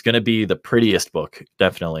it's going to be the prettiest book,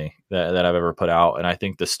 definitely, that I've ever put out. And I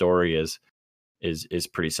think the story is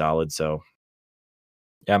pretty solid. So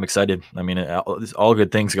yeah, I'm excited. I mean, there's all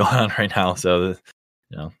good things going on right now. So,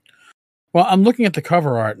 Well, I'm looking at the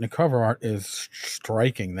cover art, and the cover art is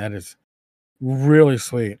striking. That is really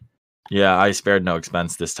sweet. Yeah, I spared no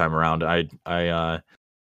expense this time around. I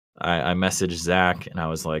I messaged Zach and I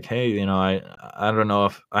was like, hey, I don't know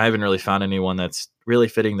if I haven't really found anyone that's really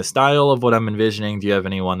fitting the style of what I'm envisioning. Do you have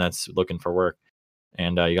anyone that's looking for work?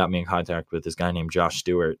 And you got me in contact with this guy named Josh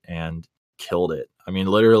Stewart and killed it. I mean,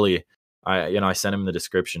 literally, I sent him the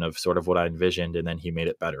description of sort of what I envisioned, and then he made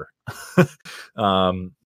it better.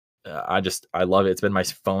 um, I love it. It's been my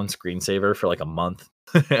phone screensaver for like a month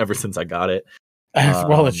ever since I got it. As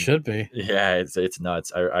well, it should be. Yeah, it's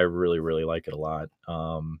nuts. I really really like it a lot.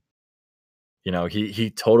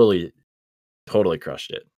 He totally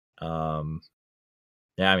crushed it.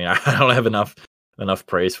 Yeah, I mean, I don't have enough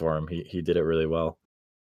praise for him. He did it really well.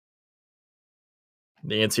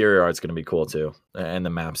 The interior art's going to be cool too, and the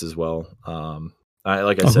maps as well.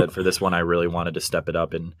 Like I said, for this one, I really wanted to step it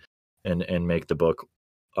up and make the book,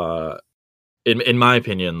 in my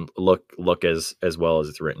opinion, look as well as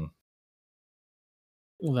it's written.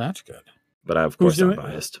 Well, that's good. But of course, I'm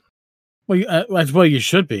biased. Well, as well you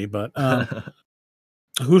should be. But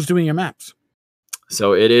who's doing your maps?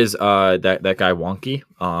 So it is that guy Wonky,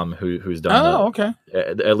 who's done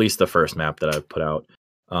at least the first map that I've put out.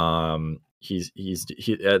 He's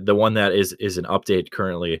the one that is an update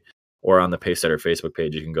currently, or on the Pacesetter Facebook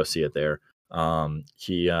page. You can go see it there.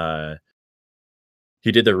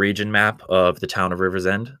 He did the region map of the town of River's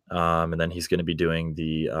End, and then he's going to be doing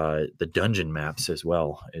the dungeon maps as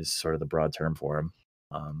well, is sort of the broad term for him.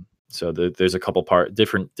 So there's a couple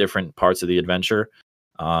different parts of the adventure.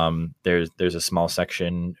 There's a small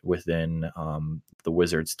section within the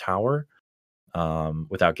Wizard's Tower,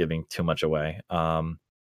 without giving too much away.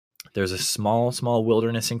 There's a small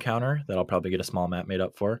wilderness encounter that I'll probably get a small map made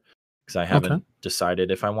up for, because I haven't decided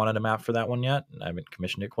if I wanted a map for that one yet. I haven't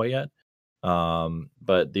commissioned it quite yet.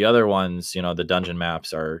 But the other ones, the dungeon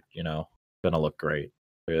maps are, going to look great.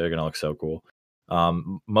 They're going to look so cool.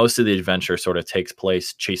 Most of the adventure sort of takes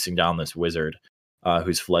place chasing down this wizard,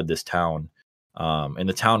 who's fled this town. And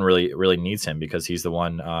the town really, really needs him, because he's the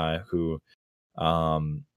one, who,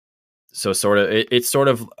 so sort of, it's sort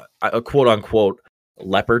of a quote unquote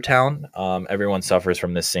leper town. Everyone suffers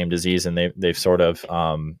from this same disease, and they've sort of,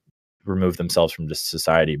 removed themselves from this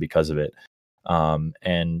society because of it.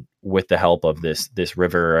 And with the help of this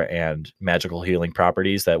river and magical healing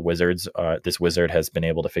properties that this wizard has been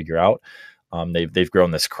able to figure out, they've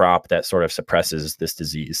grown this crop that sort of suppresses this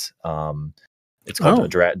disease. It's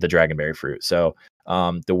called the dragonberry fruit. So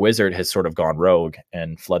the wizard has sort of gone rogue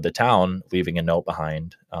and fled the town, leaving a note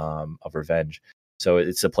behind of revenge. So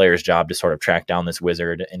it's the player's job to sort of track down this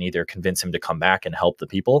wizard and either convince him to come back and help the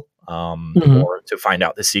people, or to find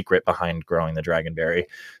out the secret behind growing the dragonberry,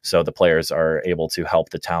 so the players are able to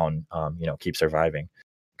help the town, keep surviving.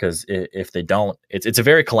 Because if they don't, it's a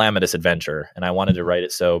very calamitous adventure, and I wanted to write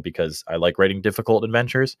it so because I like writing difficult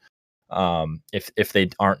adventures. If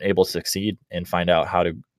they aren't able to succeed and find out how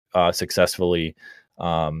to successfully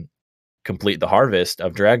complete the harvest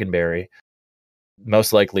of dragonberry,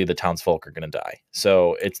 most likely the townsfolk are going to die.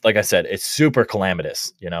 So it's, like I said, it's super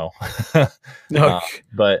calamitous,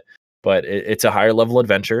 but it's a higher level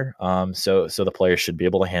adventure. So the players should be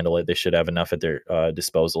able to handle it. They should have enough at their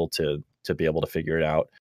disposal to be able to figure it out.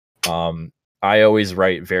 I always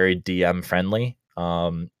write very DM friendly.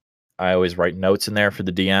 I always write notes in there for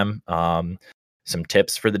the DM, some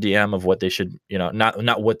tips for the DM of what they should,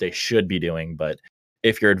 not what they should be doing, but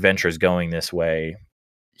if your adventure is going this way,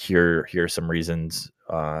 here's some reasons,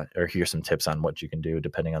 or here's some tips on what you can do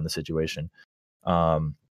depending on the situation.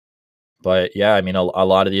 But yeah, I mean, a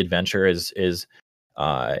lot of the adventure is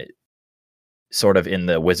sort of in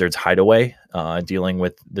the wizard's hideaway, dealing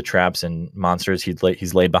with the traps and monsters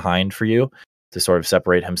he's laid behind for you, to sort of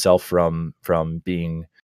separate himself from being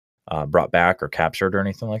brought back or captured or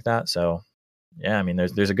anything like that. So yeah, I mean,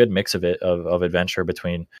 there's a good mix of it, of adventure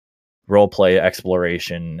between role play,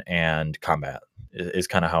 exploration, and combat is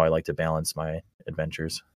kind of how I like to balance my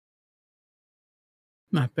adventures.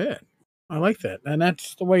 Not bad. I like that. And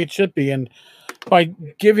that's the way it should be. And by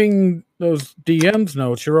giving those DMs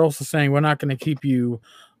notes, you're also saying we're not going to keep you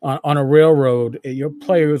on a railroad. Your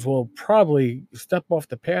players will probably step off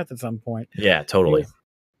the path at some point. Yeah, totally.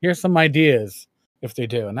 Here's some ideas if they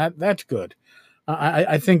do. And that's good.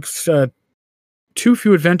 I think too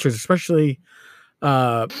few adventures, especially,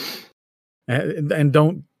 and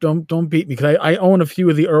don't beat me, because I own a few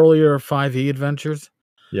of the earlier 5e adventures.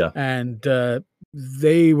 Yeah, and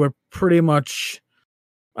they were pretty much,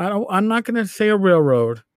 I'm not going to say a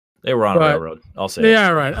railroad. They were on a railroad. I'll say. Yeah,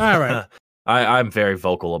 all right. I'm very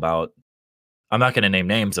vocal about. I'm not going to name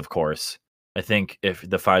names, of course. I think if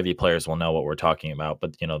the 5e players will know what we're talking about,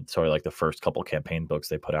 but sort of like the first couple campaign books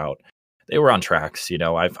they put out, they were on tracks.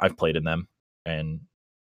 I've played in them, and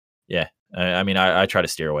Yeah. I mean, I try to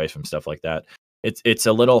steer away from stuff like that. It's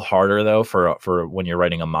a little harder though for when you're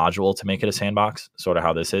writing a module to make it a sandbox, sort of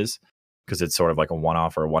how this is, because it's sort of like a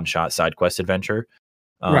one-off or a one-shot side quest adventure.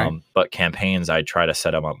 Right. But campaigns, I try to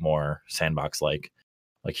set them up more sandbox like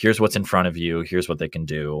here's what's in front of you, here's what they can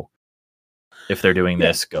do. If they're doing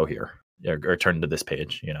this, go here, or turn to this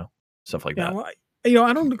page, stuff like that. Well,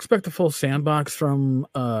 I don't expect a full sandbox from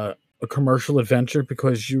a commercial adventure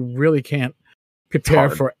because you really can't prepare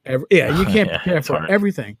for you can't prepare for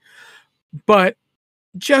everything. But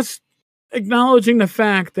just acknowledging the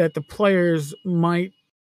fact that the players might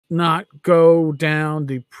not go down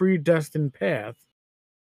the predestined path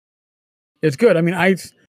is good. I mean,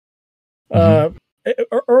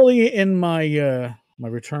 early in my my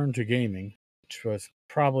return to gaming, which was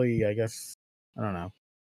probably, I guess, I don't know,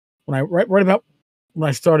 when I right about when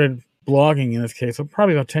I started blogging in this case, so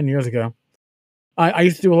probably about 10 years ago, I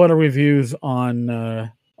used to do a lot of reviews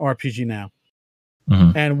on RPG Now.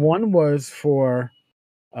 Mm-hmm. And one was for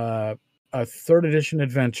a 3rd edition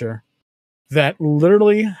adventure that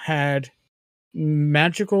literally had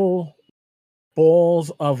magical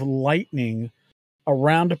balls of lightning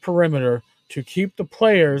around the perimeter to keep the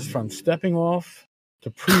players from stepping off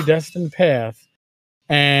the predestined path.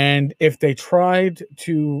 And if they tried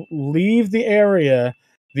to leave the area,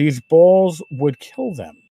 these balls would kill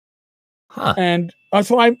them. Huh. And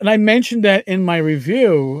so I mentioned that in my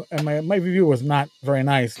review, and my review was not very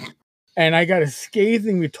nice. And I got a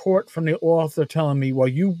scathing retort from the author telling me, well,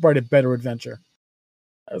 you write a better adventure.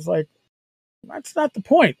 I was like, that's not the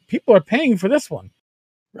point. People are paying for this one.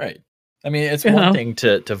 Right. I mean, it's one thing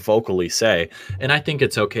to vocally say, and I think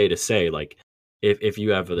it's okay to say, like, if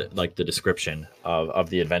you have like the description of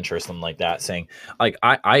the adventure or something like that, saying like,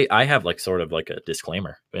 I have like sort of like a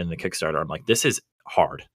disclaimer in the Kickstarter. I'm like, this is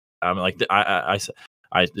hard. I'm like, I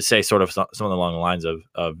say sort of something along the lines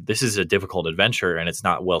of this is a difficult adventure and it's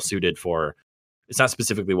not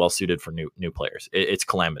specifically well suited for new players. It's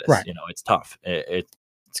calamitous, right. It's tough.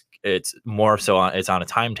 It's more so it's on a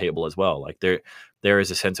timetable as well. Like there is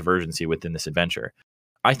a sense of urgency within this adventure.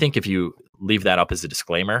 I think if you leave that up as a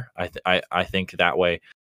disclaimer, I think that way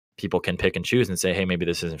people can pick and choose and say, hey, maybe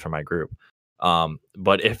this isn't for my group.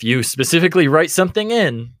 But if you specifically write something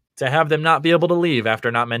in to have them not be able to leave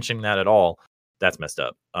after not mentioning that at all, that's messed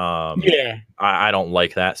up. I don't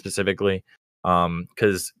like that specifically.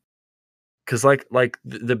 Because like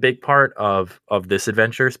the big part of this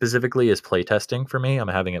adventure specifically is playtesting for me. I'm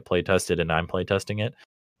having it playtested and I'm playtesting it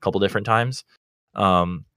a couple different times.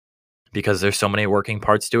 Because there's so many working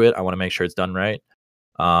parts to it. I want to make sure it's done right.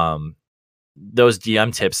 Those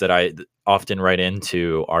DM tips that I often write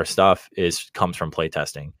into our stuff comes from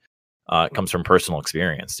playtesting. It comes from personal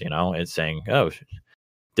experience. It's saying, oh,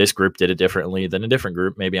 this group did it differently than a different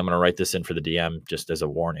group. Maybe I'm going to write this in for the DM just as a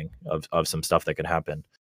warning of some stuff that could happen.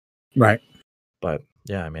 Right. But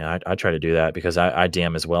yeah, I mean, I try to do that because I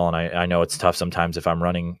DM as well. And I know it's tough sometimes if I'm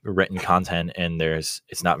running written content and it's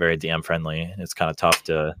not very DM friendly. It's kind of tough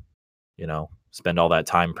to, spend all that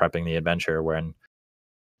time prepping the adventure when,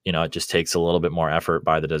 it just takes a little bit more effort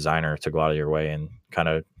by the designer to go out of your way and kind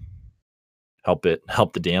of help the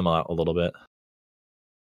DM out a little bit.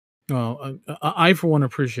 Well, I for one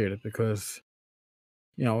appreciate it because,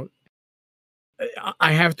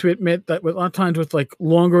 I have to admit that with a lot of times with like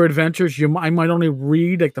longer adventures, I might only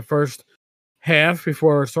read like the first half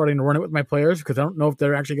before starting to run it with my players because I don't know if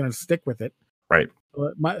they're actually going to stick with it. Right.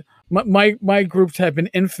 My groups have been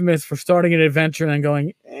infamous for starting an adventure and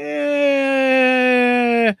going,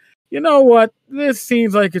 you know what? This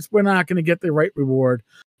seems like we're not going to get the right reward.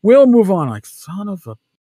 We'll move on. Like, son of a.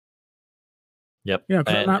 Yep.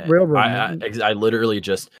 I'm not railroading. I literally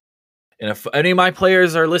just, and if any of my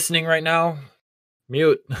players are listening right now,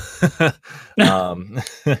 mute.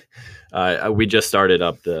 We just started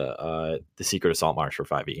up the Secret Assault March for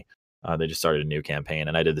 5e. They just started a new campaign,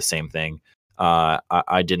 and I did the same thing.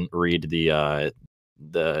 I didn't read the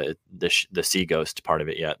Sea Ghost part of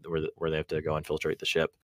it yet, where they have to go infiltrate the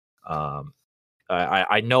ship.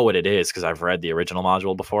 I know what it is because I've read the original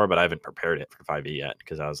module before, but I haven't prepared it for 5e yet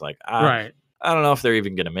because I was like, right. I don't know if they're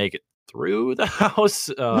even going to make it through the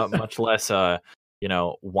house, much less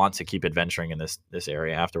want to keep adventuring in this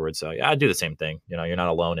area afterwards. So yeah, I do the same thing. You're not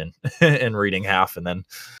alone in reading half and then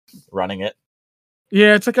running it.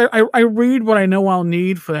 Yeah, it's like I read what I know I'll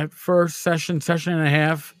need for that first session and a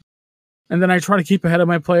half, and then I try to keep ahead of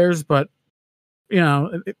my players. But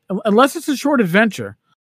unless it's a short adventure,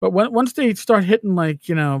 but once they start hitting like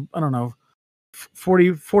I don't know,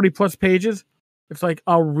 40 plus pages, it's like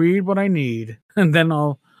I'll read what I need, and then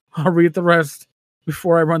I'll read the rest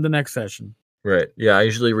before I run the next session. Right. Yeah, I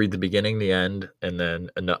usually read the beginning, the end, and then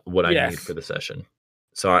what I need for Yes. the session.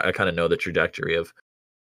 So I kind of know the trajectory of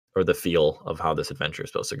or the feel of how this adventure is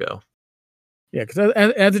supposed to go. Yeah, because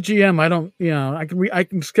as a GM, I don't, I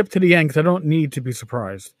can skip to the end because I don't need to be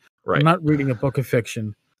surprised. I'm Right. not reading a book of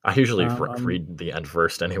fiction. I usually Um, read the end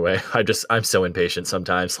first anyway. I'm so impatient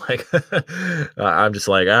sometimes. Like I'm just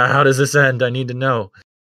like, how does this end? I need to know.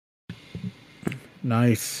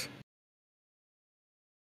 nice.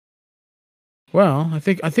 Well, I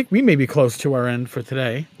think we may be close to our end for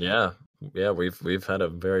today. Yeah. Yeah, we've had a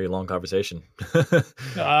very long conversation.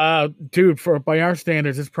 Dude, for by our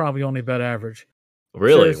standards, it's probably only about average.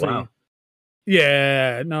 Really? Seriously. Wow.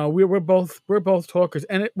 Yeah, no, we're both talkers.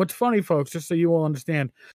 And what's funny, folks, just so you all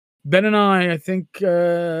understand, Ben and I think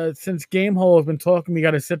since Gamehole have been talking, we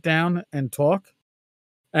got to sit down and talk,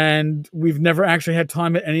 and we've never actually had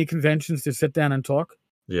time at any conventions to sit down and talk.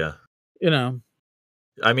 Yeah. You know,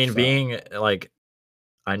 I mean, so being like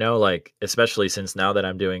I know, like, especially since now that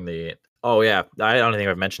I'm doing the oh yeah, I don't think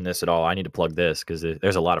I've mentioned this at all. I need to plug this because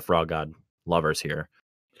there's a lot of Frog God lovers here.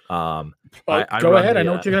 I go run ahead. I the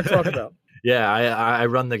know what you're going to talk about. yeah, I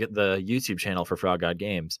run the YouTube channel for Frog God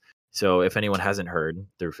Games. So if anyone hasn't heard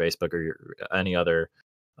through Facebook or any other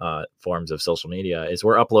forms of social media, is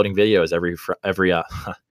we're uploading videos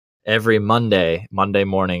every Monday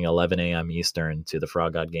morning, 11 a.m. Eastern, to the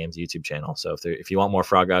Frog God Games YouTube channel. So if you want more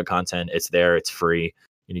Frog God content, it's there. It's free.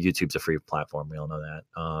 YouTube's a free platform. We all know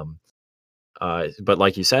that. But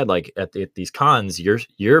like you said, like at these cons,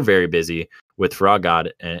 you're very busy with Frog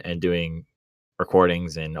God and doing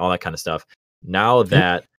recordings and all that kind of stuff. Now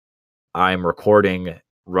that I'm recording,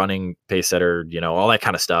 running pace setter, all that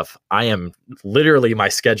kind of stuff, I am literally, my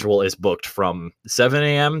schedule is booked from 7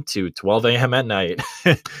 a.m. to 12 a.m. at night.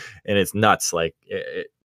 And it's nuts. Like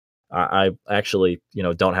I actually,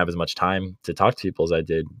 don't have as much time to talk to people as I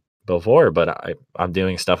did before, but I'm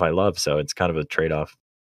doing stuff I love. So it's kind of a trade-off.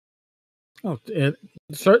 Oh,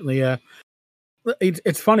 certainly.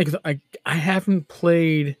 It's funny because I haven't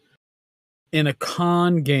played in a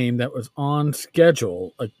con game that was on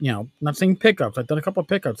schedule. Like, not saying pickups. I've done a couple of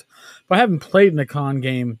pickups, but I haven't played in a con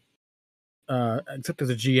game except as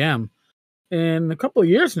a GM in a couple of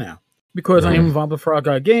years now because I am involved with Frog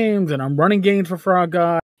God Games and I'm running games for Frog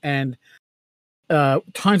God. And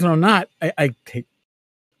times when I'm not, I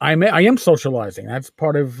am socializing. That's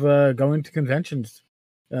part of going to conventions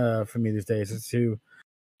for me these days, is to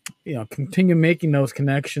continue making those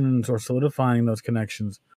connections or solidifying those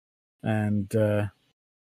connections, and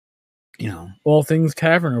all things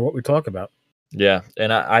tavern are what we talk about. Yeah,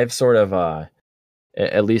 and I've sort of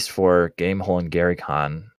at least for Gamehole and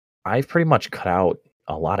GaryCon, I've pretty much cut out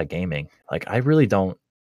a lot of gaming. Like I really don't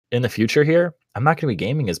in the future here, I'm not going to be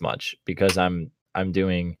gaming as much because I'm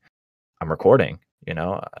recording,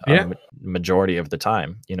 Yeah. majority of the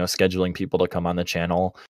time, scheduling people to come on the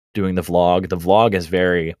channel, doing the vlog. The vlog is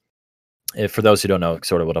very, for those who don't know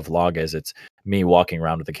sort of what a vlog is, it's me walking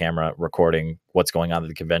around with the camera, recording what's going on at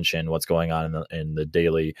the convention, what's going on in the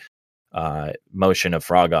daily motion of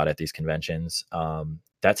Frog God at these conventions.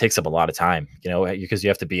 That takes up a lot of time, because you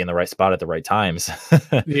have to be in the right spot at the right times.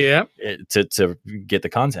 Yeah. to get the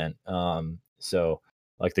content. So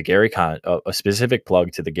like the GaryCon, a specific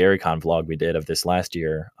plug to the GaryCon vlog we did of this last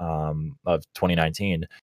year, of 2019.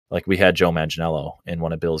 Like we had Joe Manganiello in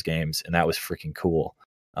one of Bill's games, and that was freaking cool.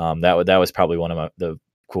 That was probably one of the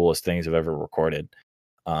coolest things I've ever recorded.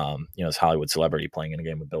 As Hollywood celebrity playing in a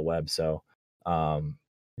game with Bill Webb. So,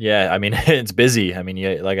 yeah, I mean, it's busy. I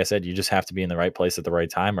mean, like I said, you just have to be in the right place at the right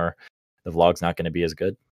time, or the vlog's not going to be as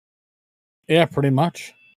good. Yeah, pretty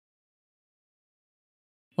much.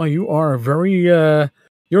 Well, you're a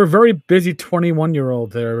very busy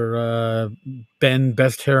 21-year-old there, Ben,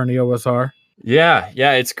 best hair in the OSR. Yeah,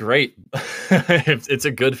 it's great. It's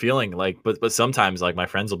a good feeling. Like, but sometimes like my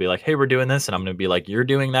friends will be like, "Hey, we're doing this," and I'm gonna be like, "You're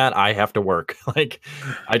doing that. I have to work." Like,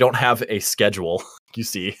 I don't have a schedule. You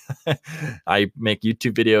see, I make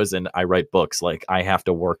YouTube videos and I write books. Like, I have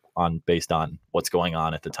to work based on what's going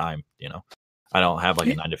on at the time. I don't have like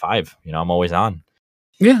a 9 to 5. I'm always on.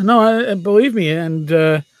 Yeah, no, I believe me, and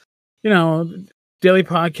daily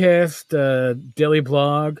podcast, daily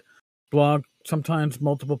blog, sometimes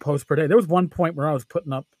multiple posts per day. There was one point where I was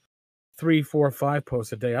putting up 3, 4, 5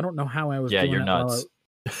 posts a day. I don't know how I was doing you're that. nuts.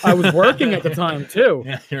 I was working at the time too.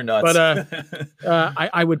 Yeah, you're nuts. But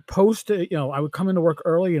I would post. I would come into work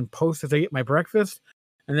early and post as I ate my breakfast,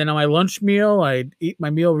 and then on my lunch meal, I'd eat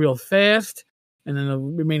my meal real fast, and then the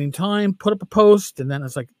remaining time put up a post, and then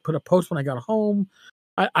it's like put a post when I got home.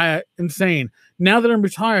 I insane. Now that I'm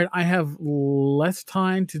retired, I have less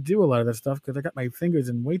time to do a lot of that stuff because I got my fingers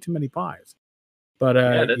in way too many pies. But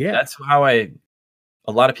that's how a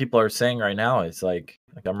lot of people are saying right now. It's like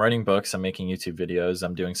I'm writing books, I'm making YouTube videos,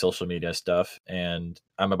 I'm doing social media stuff, and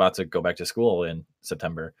I'm about to go back to school in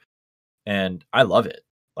September, and I love it.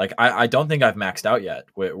 Like I don't think I've maxed out yet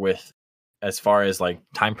with as far as like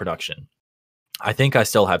time production. I think I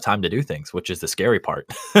still have time to do things, which is the scary part.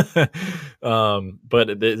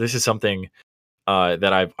 But this is something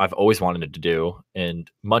that I've always wanted to do, and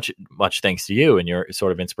much thanks to you and your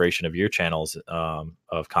sort of inspiration of your channels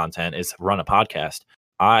of content is run a podcast.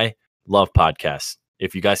 I love podcasts.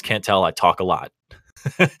 If you guys can't tell, I talk a lot.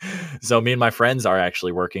 So me and my friends are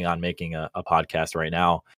actually working on making a podcast right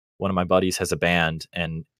now. One of my buddies has a band,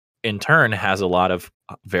 and in turn has a lot of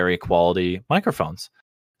very quality microphones.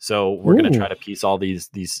 So we're going to try to piece all these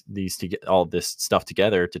to get all this stuff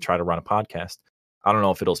together to try to run a podcast. I don't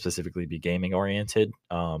know if it'll specifically be gaming oriented,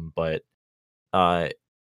 but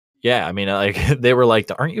yeah, I mean, like they were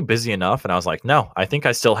like, "Aren't you busy enough?" And I was like, "No, I think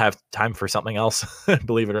I still have time for something else."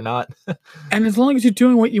 Believe it or not. And as long as you're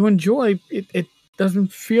doing what you enjoy, it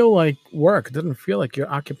doesn't feel like work. It doesn't feel like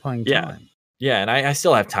you're occupying time. Yeah, and I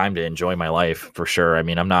still have time to enjoy my life for sure. I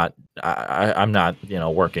mean, I'm not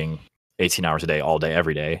working 18 hours a day all day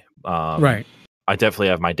every day. Right. I definitely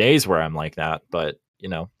have my days where I'm like that, but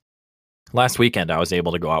last weekend I was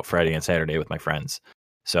able to go out Friday and Saturday with my friends.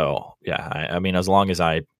 So yeah, I mean, as long as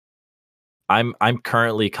I'm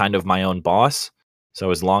currently kind of my own boss.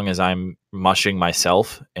 So as long as I'm mushing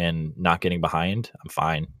myself and not getting behind, I'm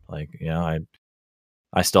fine. Like,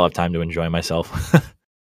 I still have time to enjoy myself.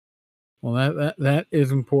 Well, that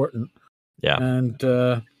is important. Yeah. And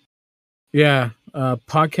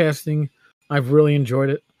podcasting, I've really enjoyed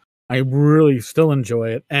it. I really still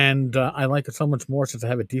enjoy it, and I like it so much more since I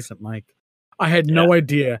have a decent mic. I had no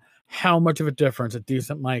idea how much of a difference a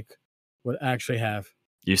decent mic would actually have.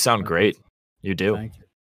 You sound great. You do. Thank you.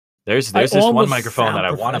 There's this one microphone that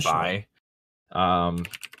I want to buy.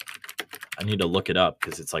 I need to look it up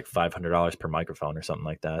because it's like $500 per microphone or something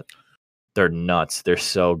like that. They're nuts. They're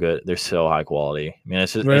so good. They're so high quality. I mean,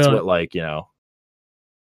 it's just it's what like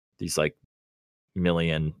these like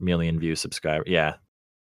million view subscribers. Yeah,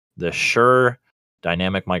 the Shure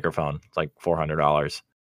dynamic microphone. It's like $400.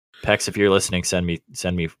 Pex, if you're listening, send me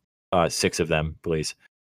 6 of them, please.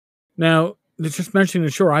 Now, just mentioning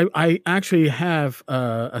the Shure, I actually have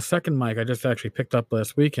a second mic I just actually picked up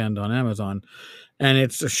last weekend on Amazon, and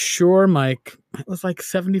it's a Shure mic. It was like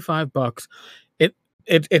 $75.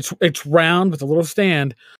 It's round with a little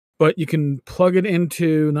stand, but you can plug it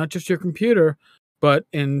into not just your computer, but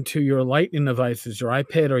into your Lightning devices, your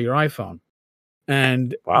iPad or your iPhone.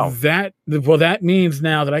 And that means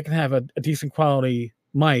now that I can have a decent quality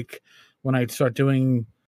mic when I start doing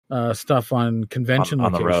stuff on convention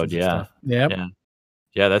on the road. Yeah. Yeah.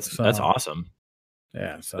 That's awesome.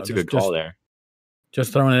 Yeah. So that's a good call there.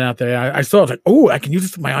 Just throwing it out there. I saw it like, oh, I can use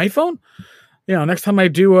this with my iPhone. Next time I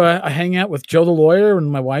do a hangout with Joe the lawyer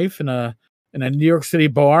and my wife in a New York City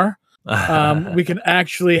bar, we can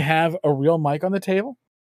actually have a real mic on the table.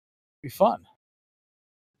 It'd be fun.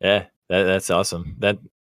 Yeah, that's awesome.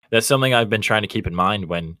 That's something I've been trying to keep in mind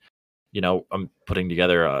when, I'm putting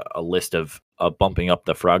together a list of bumping up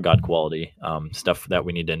the Frog God quality, stuff that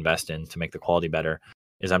we need to invest in to make the quality better.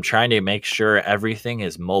 Is I'm trying to make sure everything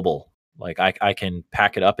is mobile. Like I can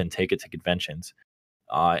pack it up and take it to conventions.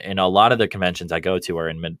 And a lot of the conventions I go to are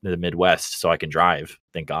in the Midwest, so I can drive.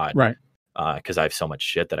 Thank God, right? Because I have so much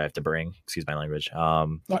shit that I have to bring. Excuse my language.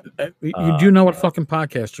 You do know what fucking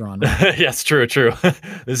podcast you're on, right? Yes, true.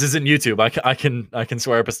 This isn't YouTube. I can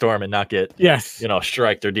swear up a storm and not get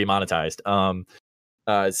striked or demonetized.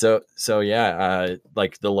 So yeah,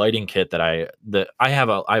 like the lighting kit that I have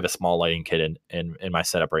a small lighting kit in my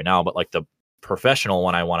setup right now, but like the professional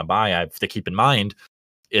one I want to buy, I have to keep in mind.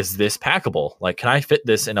 Is this packable? Like, can I fit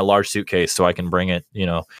this in a large suitcase so I can bring it,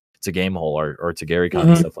 to Game Hole or to GaryCon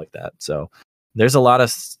and stuff like that? So there's a lot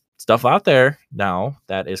of stuff out there now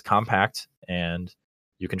that is compact and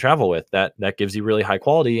you can travel with that gives you really high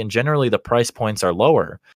quality. And generally the price points are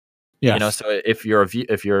lower. Yeah. So if you're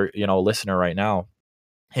a listener right now,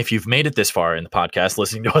 if you've made it this far in the podcast,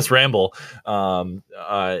 listening to us ramble,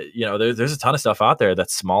 there's a ton of stuff out there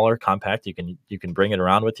that's smaller, compact. You can bring it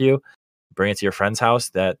around with you. Bring it to your friend's house.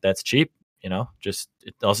 That's cheap. Just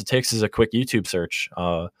it also takes is a quick YouTube search.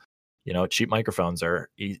 Cheap microphones are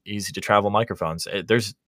easy to travel microphones.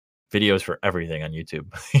 There's videos for everything on YouTube.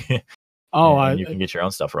 And you can get your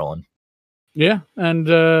own stuff rolling. Yeah, and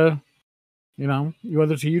whether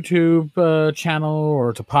it's a YouTube channel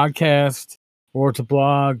or it's a podcast or it's a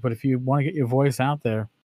blog, but if you want to get your voice out there,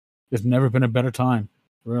 there's never been a better time.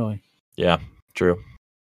 Really. Yeah. True.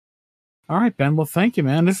 All right, Ben. Well, thank you,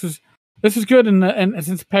 man. This This is good, and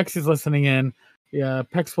since Pex is listening in, yeah,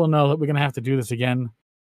 Pex will know that we're gonna have to do this again.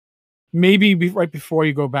 Maybe right before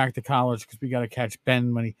you go back to college, because we got to catch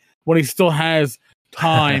Ben when he still has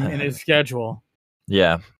time in his schedule.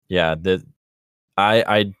 Yeah.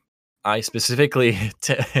 I specifically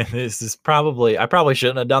this is probably I probably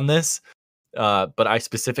shouldn't have done this, but I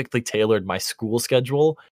specifically tailored my school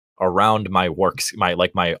schedule around my my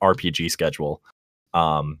RPG schedule,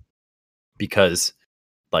 because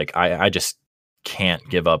like I just can't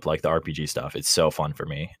give up like the RPG stuff. It's so fun for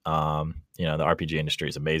me. The RPG industry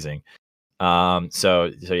is amazing.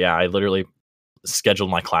 So yeah, I literally scheduled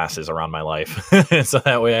my classes around my life, so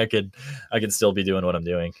that way I could still be doing what I'm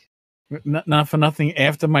doing. Not for nothing.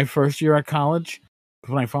 After my first year at college,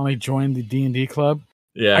 when I finally joined the D&D club,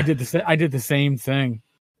 Yeah, I did the same thing.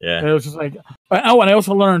 Yeah, it was just like, oh, and I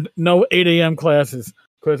also learned no 8 a.m. classes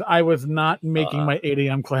because I was not making my 8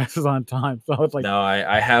 a.m. classes on time. So I was like, no,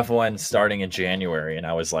 I have one starting in January, and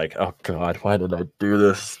I was like, oh god, why did I do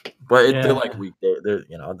this? But they're like weekday,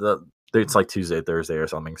 it's like Tuesday, Thursday, or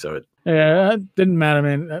something. So it didn't matter,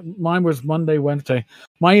 man. Mine was Monday, Wednesday.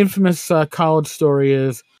 My infamous college story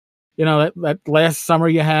is, that last summer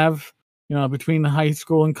you have, between the high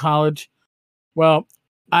school and college. Well,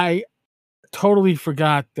 I totally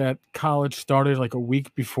forgot that college started like a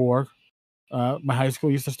week before my high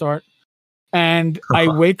school used to start. And I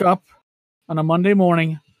wake up on a Monday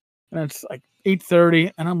morning and it's like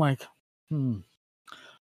 8:30 and I'm like,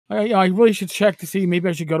 I really should check to see, maybe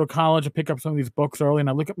I should go to college and pick up some of these books early. And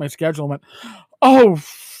I look at my schedule and went, oh,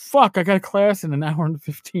 fuck, I got a class in an hour and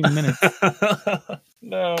 15 minutes.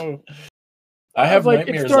 No. I have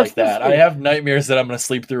nightmares like that. I have nightmares that I'm going to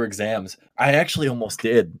sleep through exams. I actually almost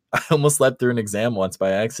did. I almost slept through an exam once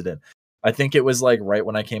by accident. I think it was like right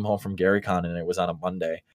when I came home from GaryCon, and it was on a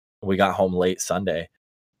Monday. We got home late Sunday.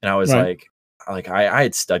 And I was I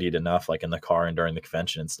had studied enough like in the car and during the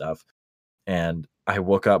convention and stuff. And I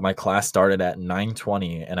woke up, my class started at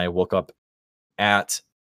 9:20 and I woke up at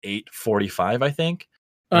 8:45, I think.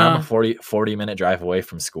 And I'm a 40-minute drive away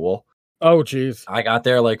from school. Oh, geez. I got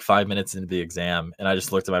there like 5 minutes into the exam, and I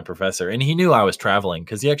just looked at my professor, and he knew I was traveling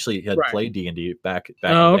because he actually had played D&D back in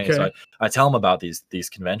the day. So I tell him about these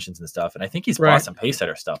conventions and stuff, and I think he's bought some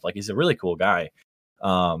Paysetter stuff. Like, he's a really cool guy.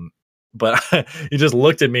 But he just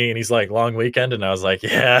looked at me and he's like, long weekend, and I was like,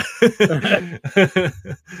 yeah.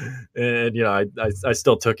 And I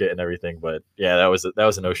still took it and everything, but yeah, that was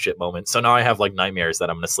a no shit moment. So now I have like nightmares that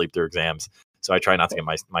I'm gonna sleep through exams. So I try not to get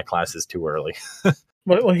my classes too early.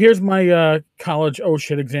 Well, here's my college oh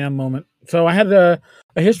shit exam moment. So I had a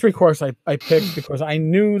history course I picked because I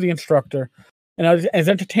knew the instructor, and as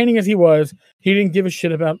entertaining as he was, he didn't give a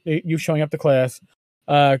shit about you showing up to class.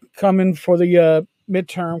 Come in for the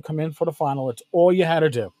midterm, come in for the final. It's all you had to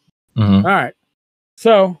do. Mm-hmm. All right.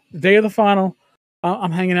 So the day of the final,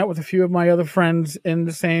 I'm hanging out with a few of my other friends in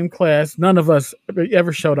the same class. None of us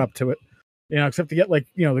ever showed up to it, except to get the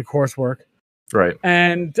coursework. Right.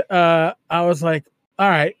 And I was like, all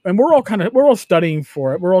right. And we're all studying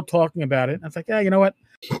for it. We're all talking about it. And I was like, yeah, you know what?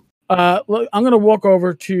 Look, I'm going to walk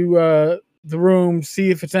over to the room, see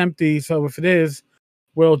if it's empty. So if it is,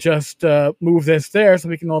 we'll just move this there so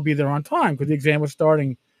we can all be there on time because the exam was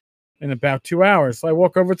starting in about 2 hours. So I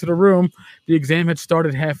walk over to the room. The exam had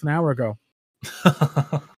started half an hour ago.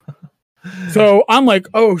 So I'm like,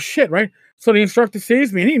 oh, shit, right? So the instructor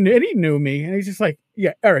sees me, and he knew me. And he's just like,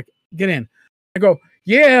 yeah, Eric, get in. I go,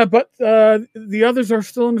 yeah, but the others are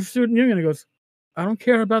still in the student union. He goes, I don't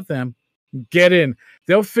care about them. Get in.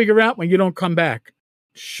 They'll figure out when you don't come back.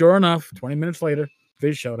 Sure enough, 20 minutes later,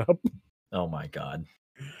 they showed up. Oh, my God.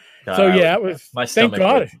 So, yeah, it was, my thank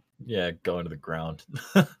God. Going to the ground.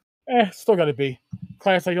 Still got to be.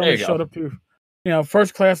 Class I only showed up to,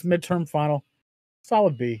 first class, midterm, final.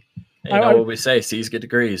 Solid B. You know what we say, C's get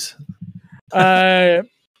degrees. I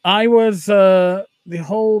was,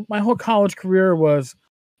 my whole college career was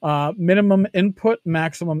minimum input,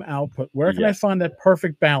 maximum output. Where can I find that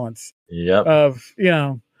perfect balance? Yep. Of,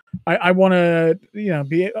 I want to,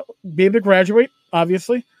 be able to graduate,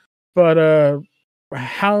 obviously, but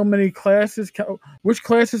how many classes, which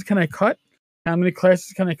classes can I cut? How many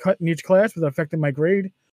classes can I cut in each class without affecting my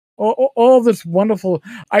grade? All this wonderful.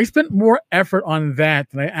 I spent more effort on that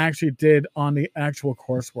than I actually did on the actual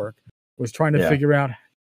coursework. Was trying to figure out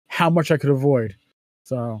how much I could avoid.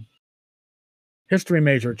 So, history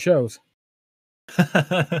major, it shows.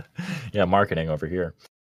 Yeah, marketing over here.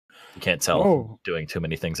 You can't tell doing too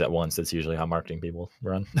many things at once. That's usually how marketing people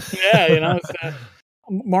run. Yeah,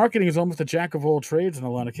 marketing is almost a jack of all trades in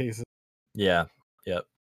a lot of cases. Yeah, yep.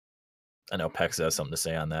 I know Pex has something to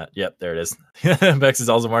say on that. Yep, there it is. Pex is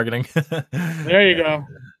also marketing. There you go.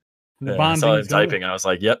 The I saw him bonding. typing. I was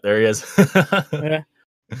like, "Yep, there he is." Yeah.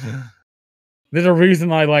 There's a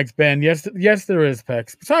reason I liked Ben. Yes, there is,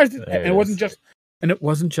 Pex. Besides, it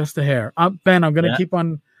wasn't just the hair. Ben, I'm gonna keep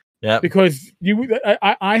on. Yeah. Because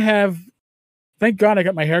I have. Thank God I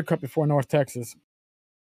got my hair cut before North Texas.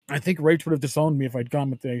 I think Rach would have disowned me if I'd gone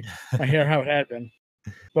with my hair how it had been.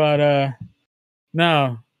 But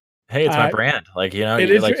no. Hey, it's my brand. Like, you know, it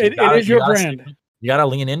is your brand. You gotta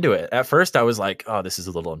lean into it. At first, I was like, "Oh, this is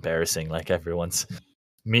a little embarrassing." Like everyone's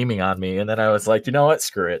memeing on me, and then I was like, "You know what?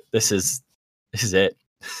 Screw it. This is it."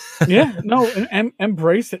 Yeah, no,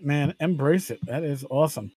 embrace it, man. Embrace it. That is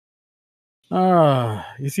awesome.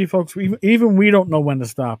 You see, folks, even we don't know when to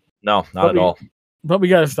stop. No, not at all. But we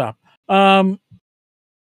got to stop.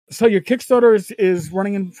 So your Kickstarter is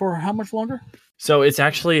running in for how much longer? So it's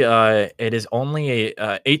actually it is only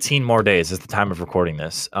 18 more days is the time of recording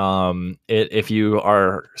this. If you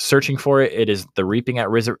are searching for it, it is The Reaping at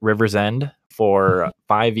River's End for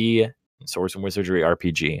 5e Swords and Wizardry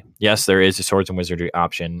RPG. Yes, there is a Swords and Wizardry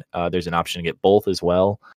option. There's an option to get both as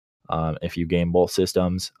well if you game both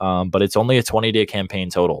systems. But it's only a 20-day campaign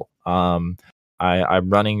total. I'm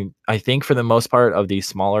running, I think for the most part of these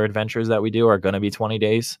smaller adventures that we do are going to be 20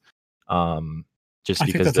 days. Just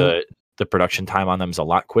because the production time on them is a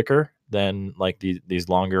lot quicker than like these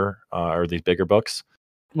longer or these bigger books.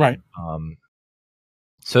 Right.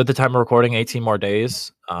 So at the time of recording, 18 more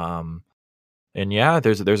days. And yeah,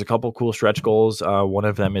 there's a couple cool stretch goals. One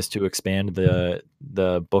of them is to expand the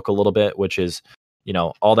book a little bit, which is, you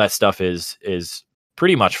know, all that stuff is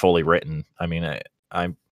pretty much fully written. I mean,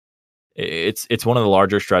 it's one of the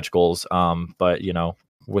larger stretch goals. But you know,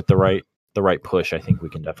 with the right push, I think we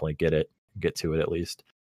can definitely get to it at least.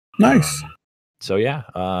 Nice. So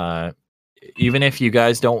yeah, even if you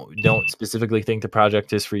guys don't specifically think the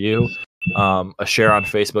project is for you, a share on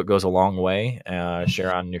Facebook goes a long way.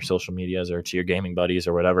 Share on your social medias or to your gaming buddies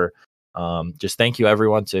or whatever. Just thank you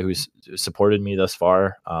everyone who's supported me thus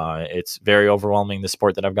far. It's very overwhelming, the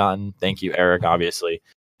support that I've gotten. Thank you, Eric. Obviously,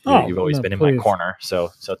 you've always been in my corner.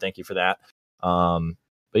 So thank you for that.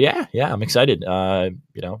 But yeah, I'm excited.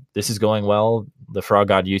 You know, this is going well. The Frog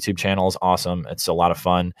God YouTube channel is awesome. It's a lot of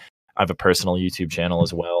fun. I have a personal YouTube channel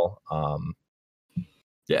as well.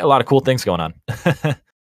 Yeah, a lot of cool things going on.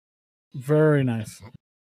 Very nice.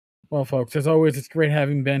 Well, folks, as always, it's great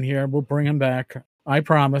having Ben here. We'll bring him back. I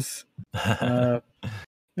promise. You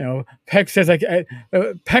know, Pex says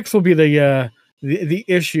Pex will be the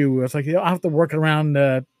issue. It's like I'll have to work around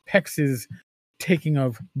Pex's taking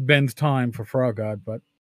of Ben's time for Frog God, but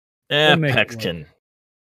yeah, Pex can.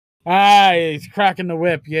 He's cracking the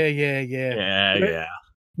whip. Yeah. Yeah.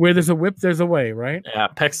 Where there's a whip, there's a way, right? Yeah,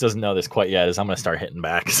 Pex doesn't know this quite yet. I'm going to start hitting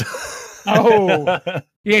back. So. Oh,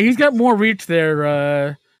 yeah, he's got more reach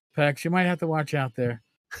there, Pex. You might have to watch out there.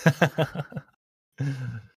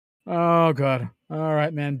 Oh, God. All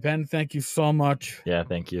right, man. Ben, thank you so much. Yeah,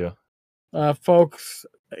 thank you. Folks,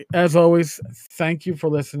 as always, thank you for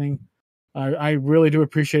listening. I really do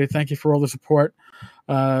appreciate it. Thank you for all the support.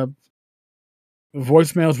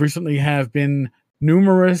 Voicemails recently have been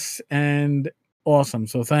numerous and awesome,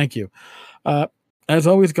 so thank you. As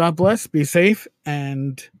always, God bless, be safe,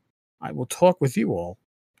 and I will talk with you all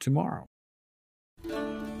tomorrow.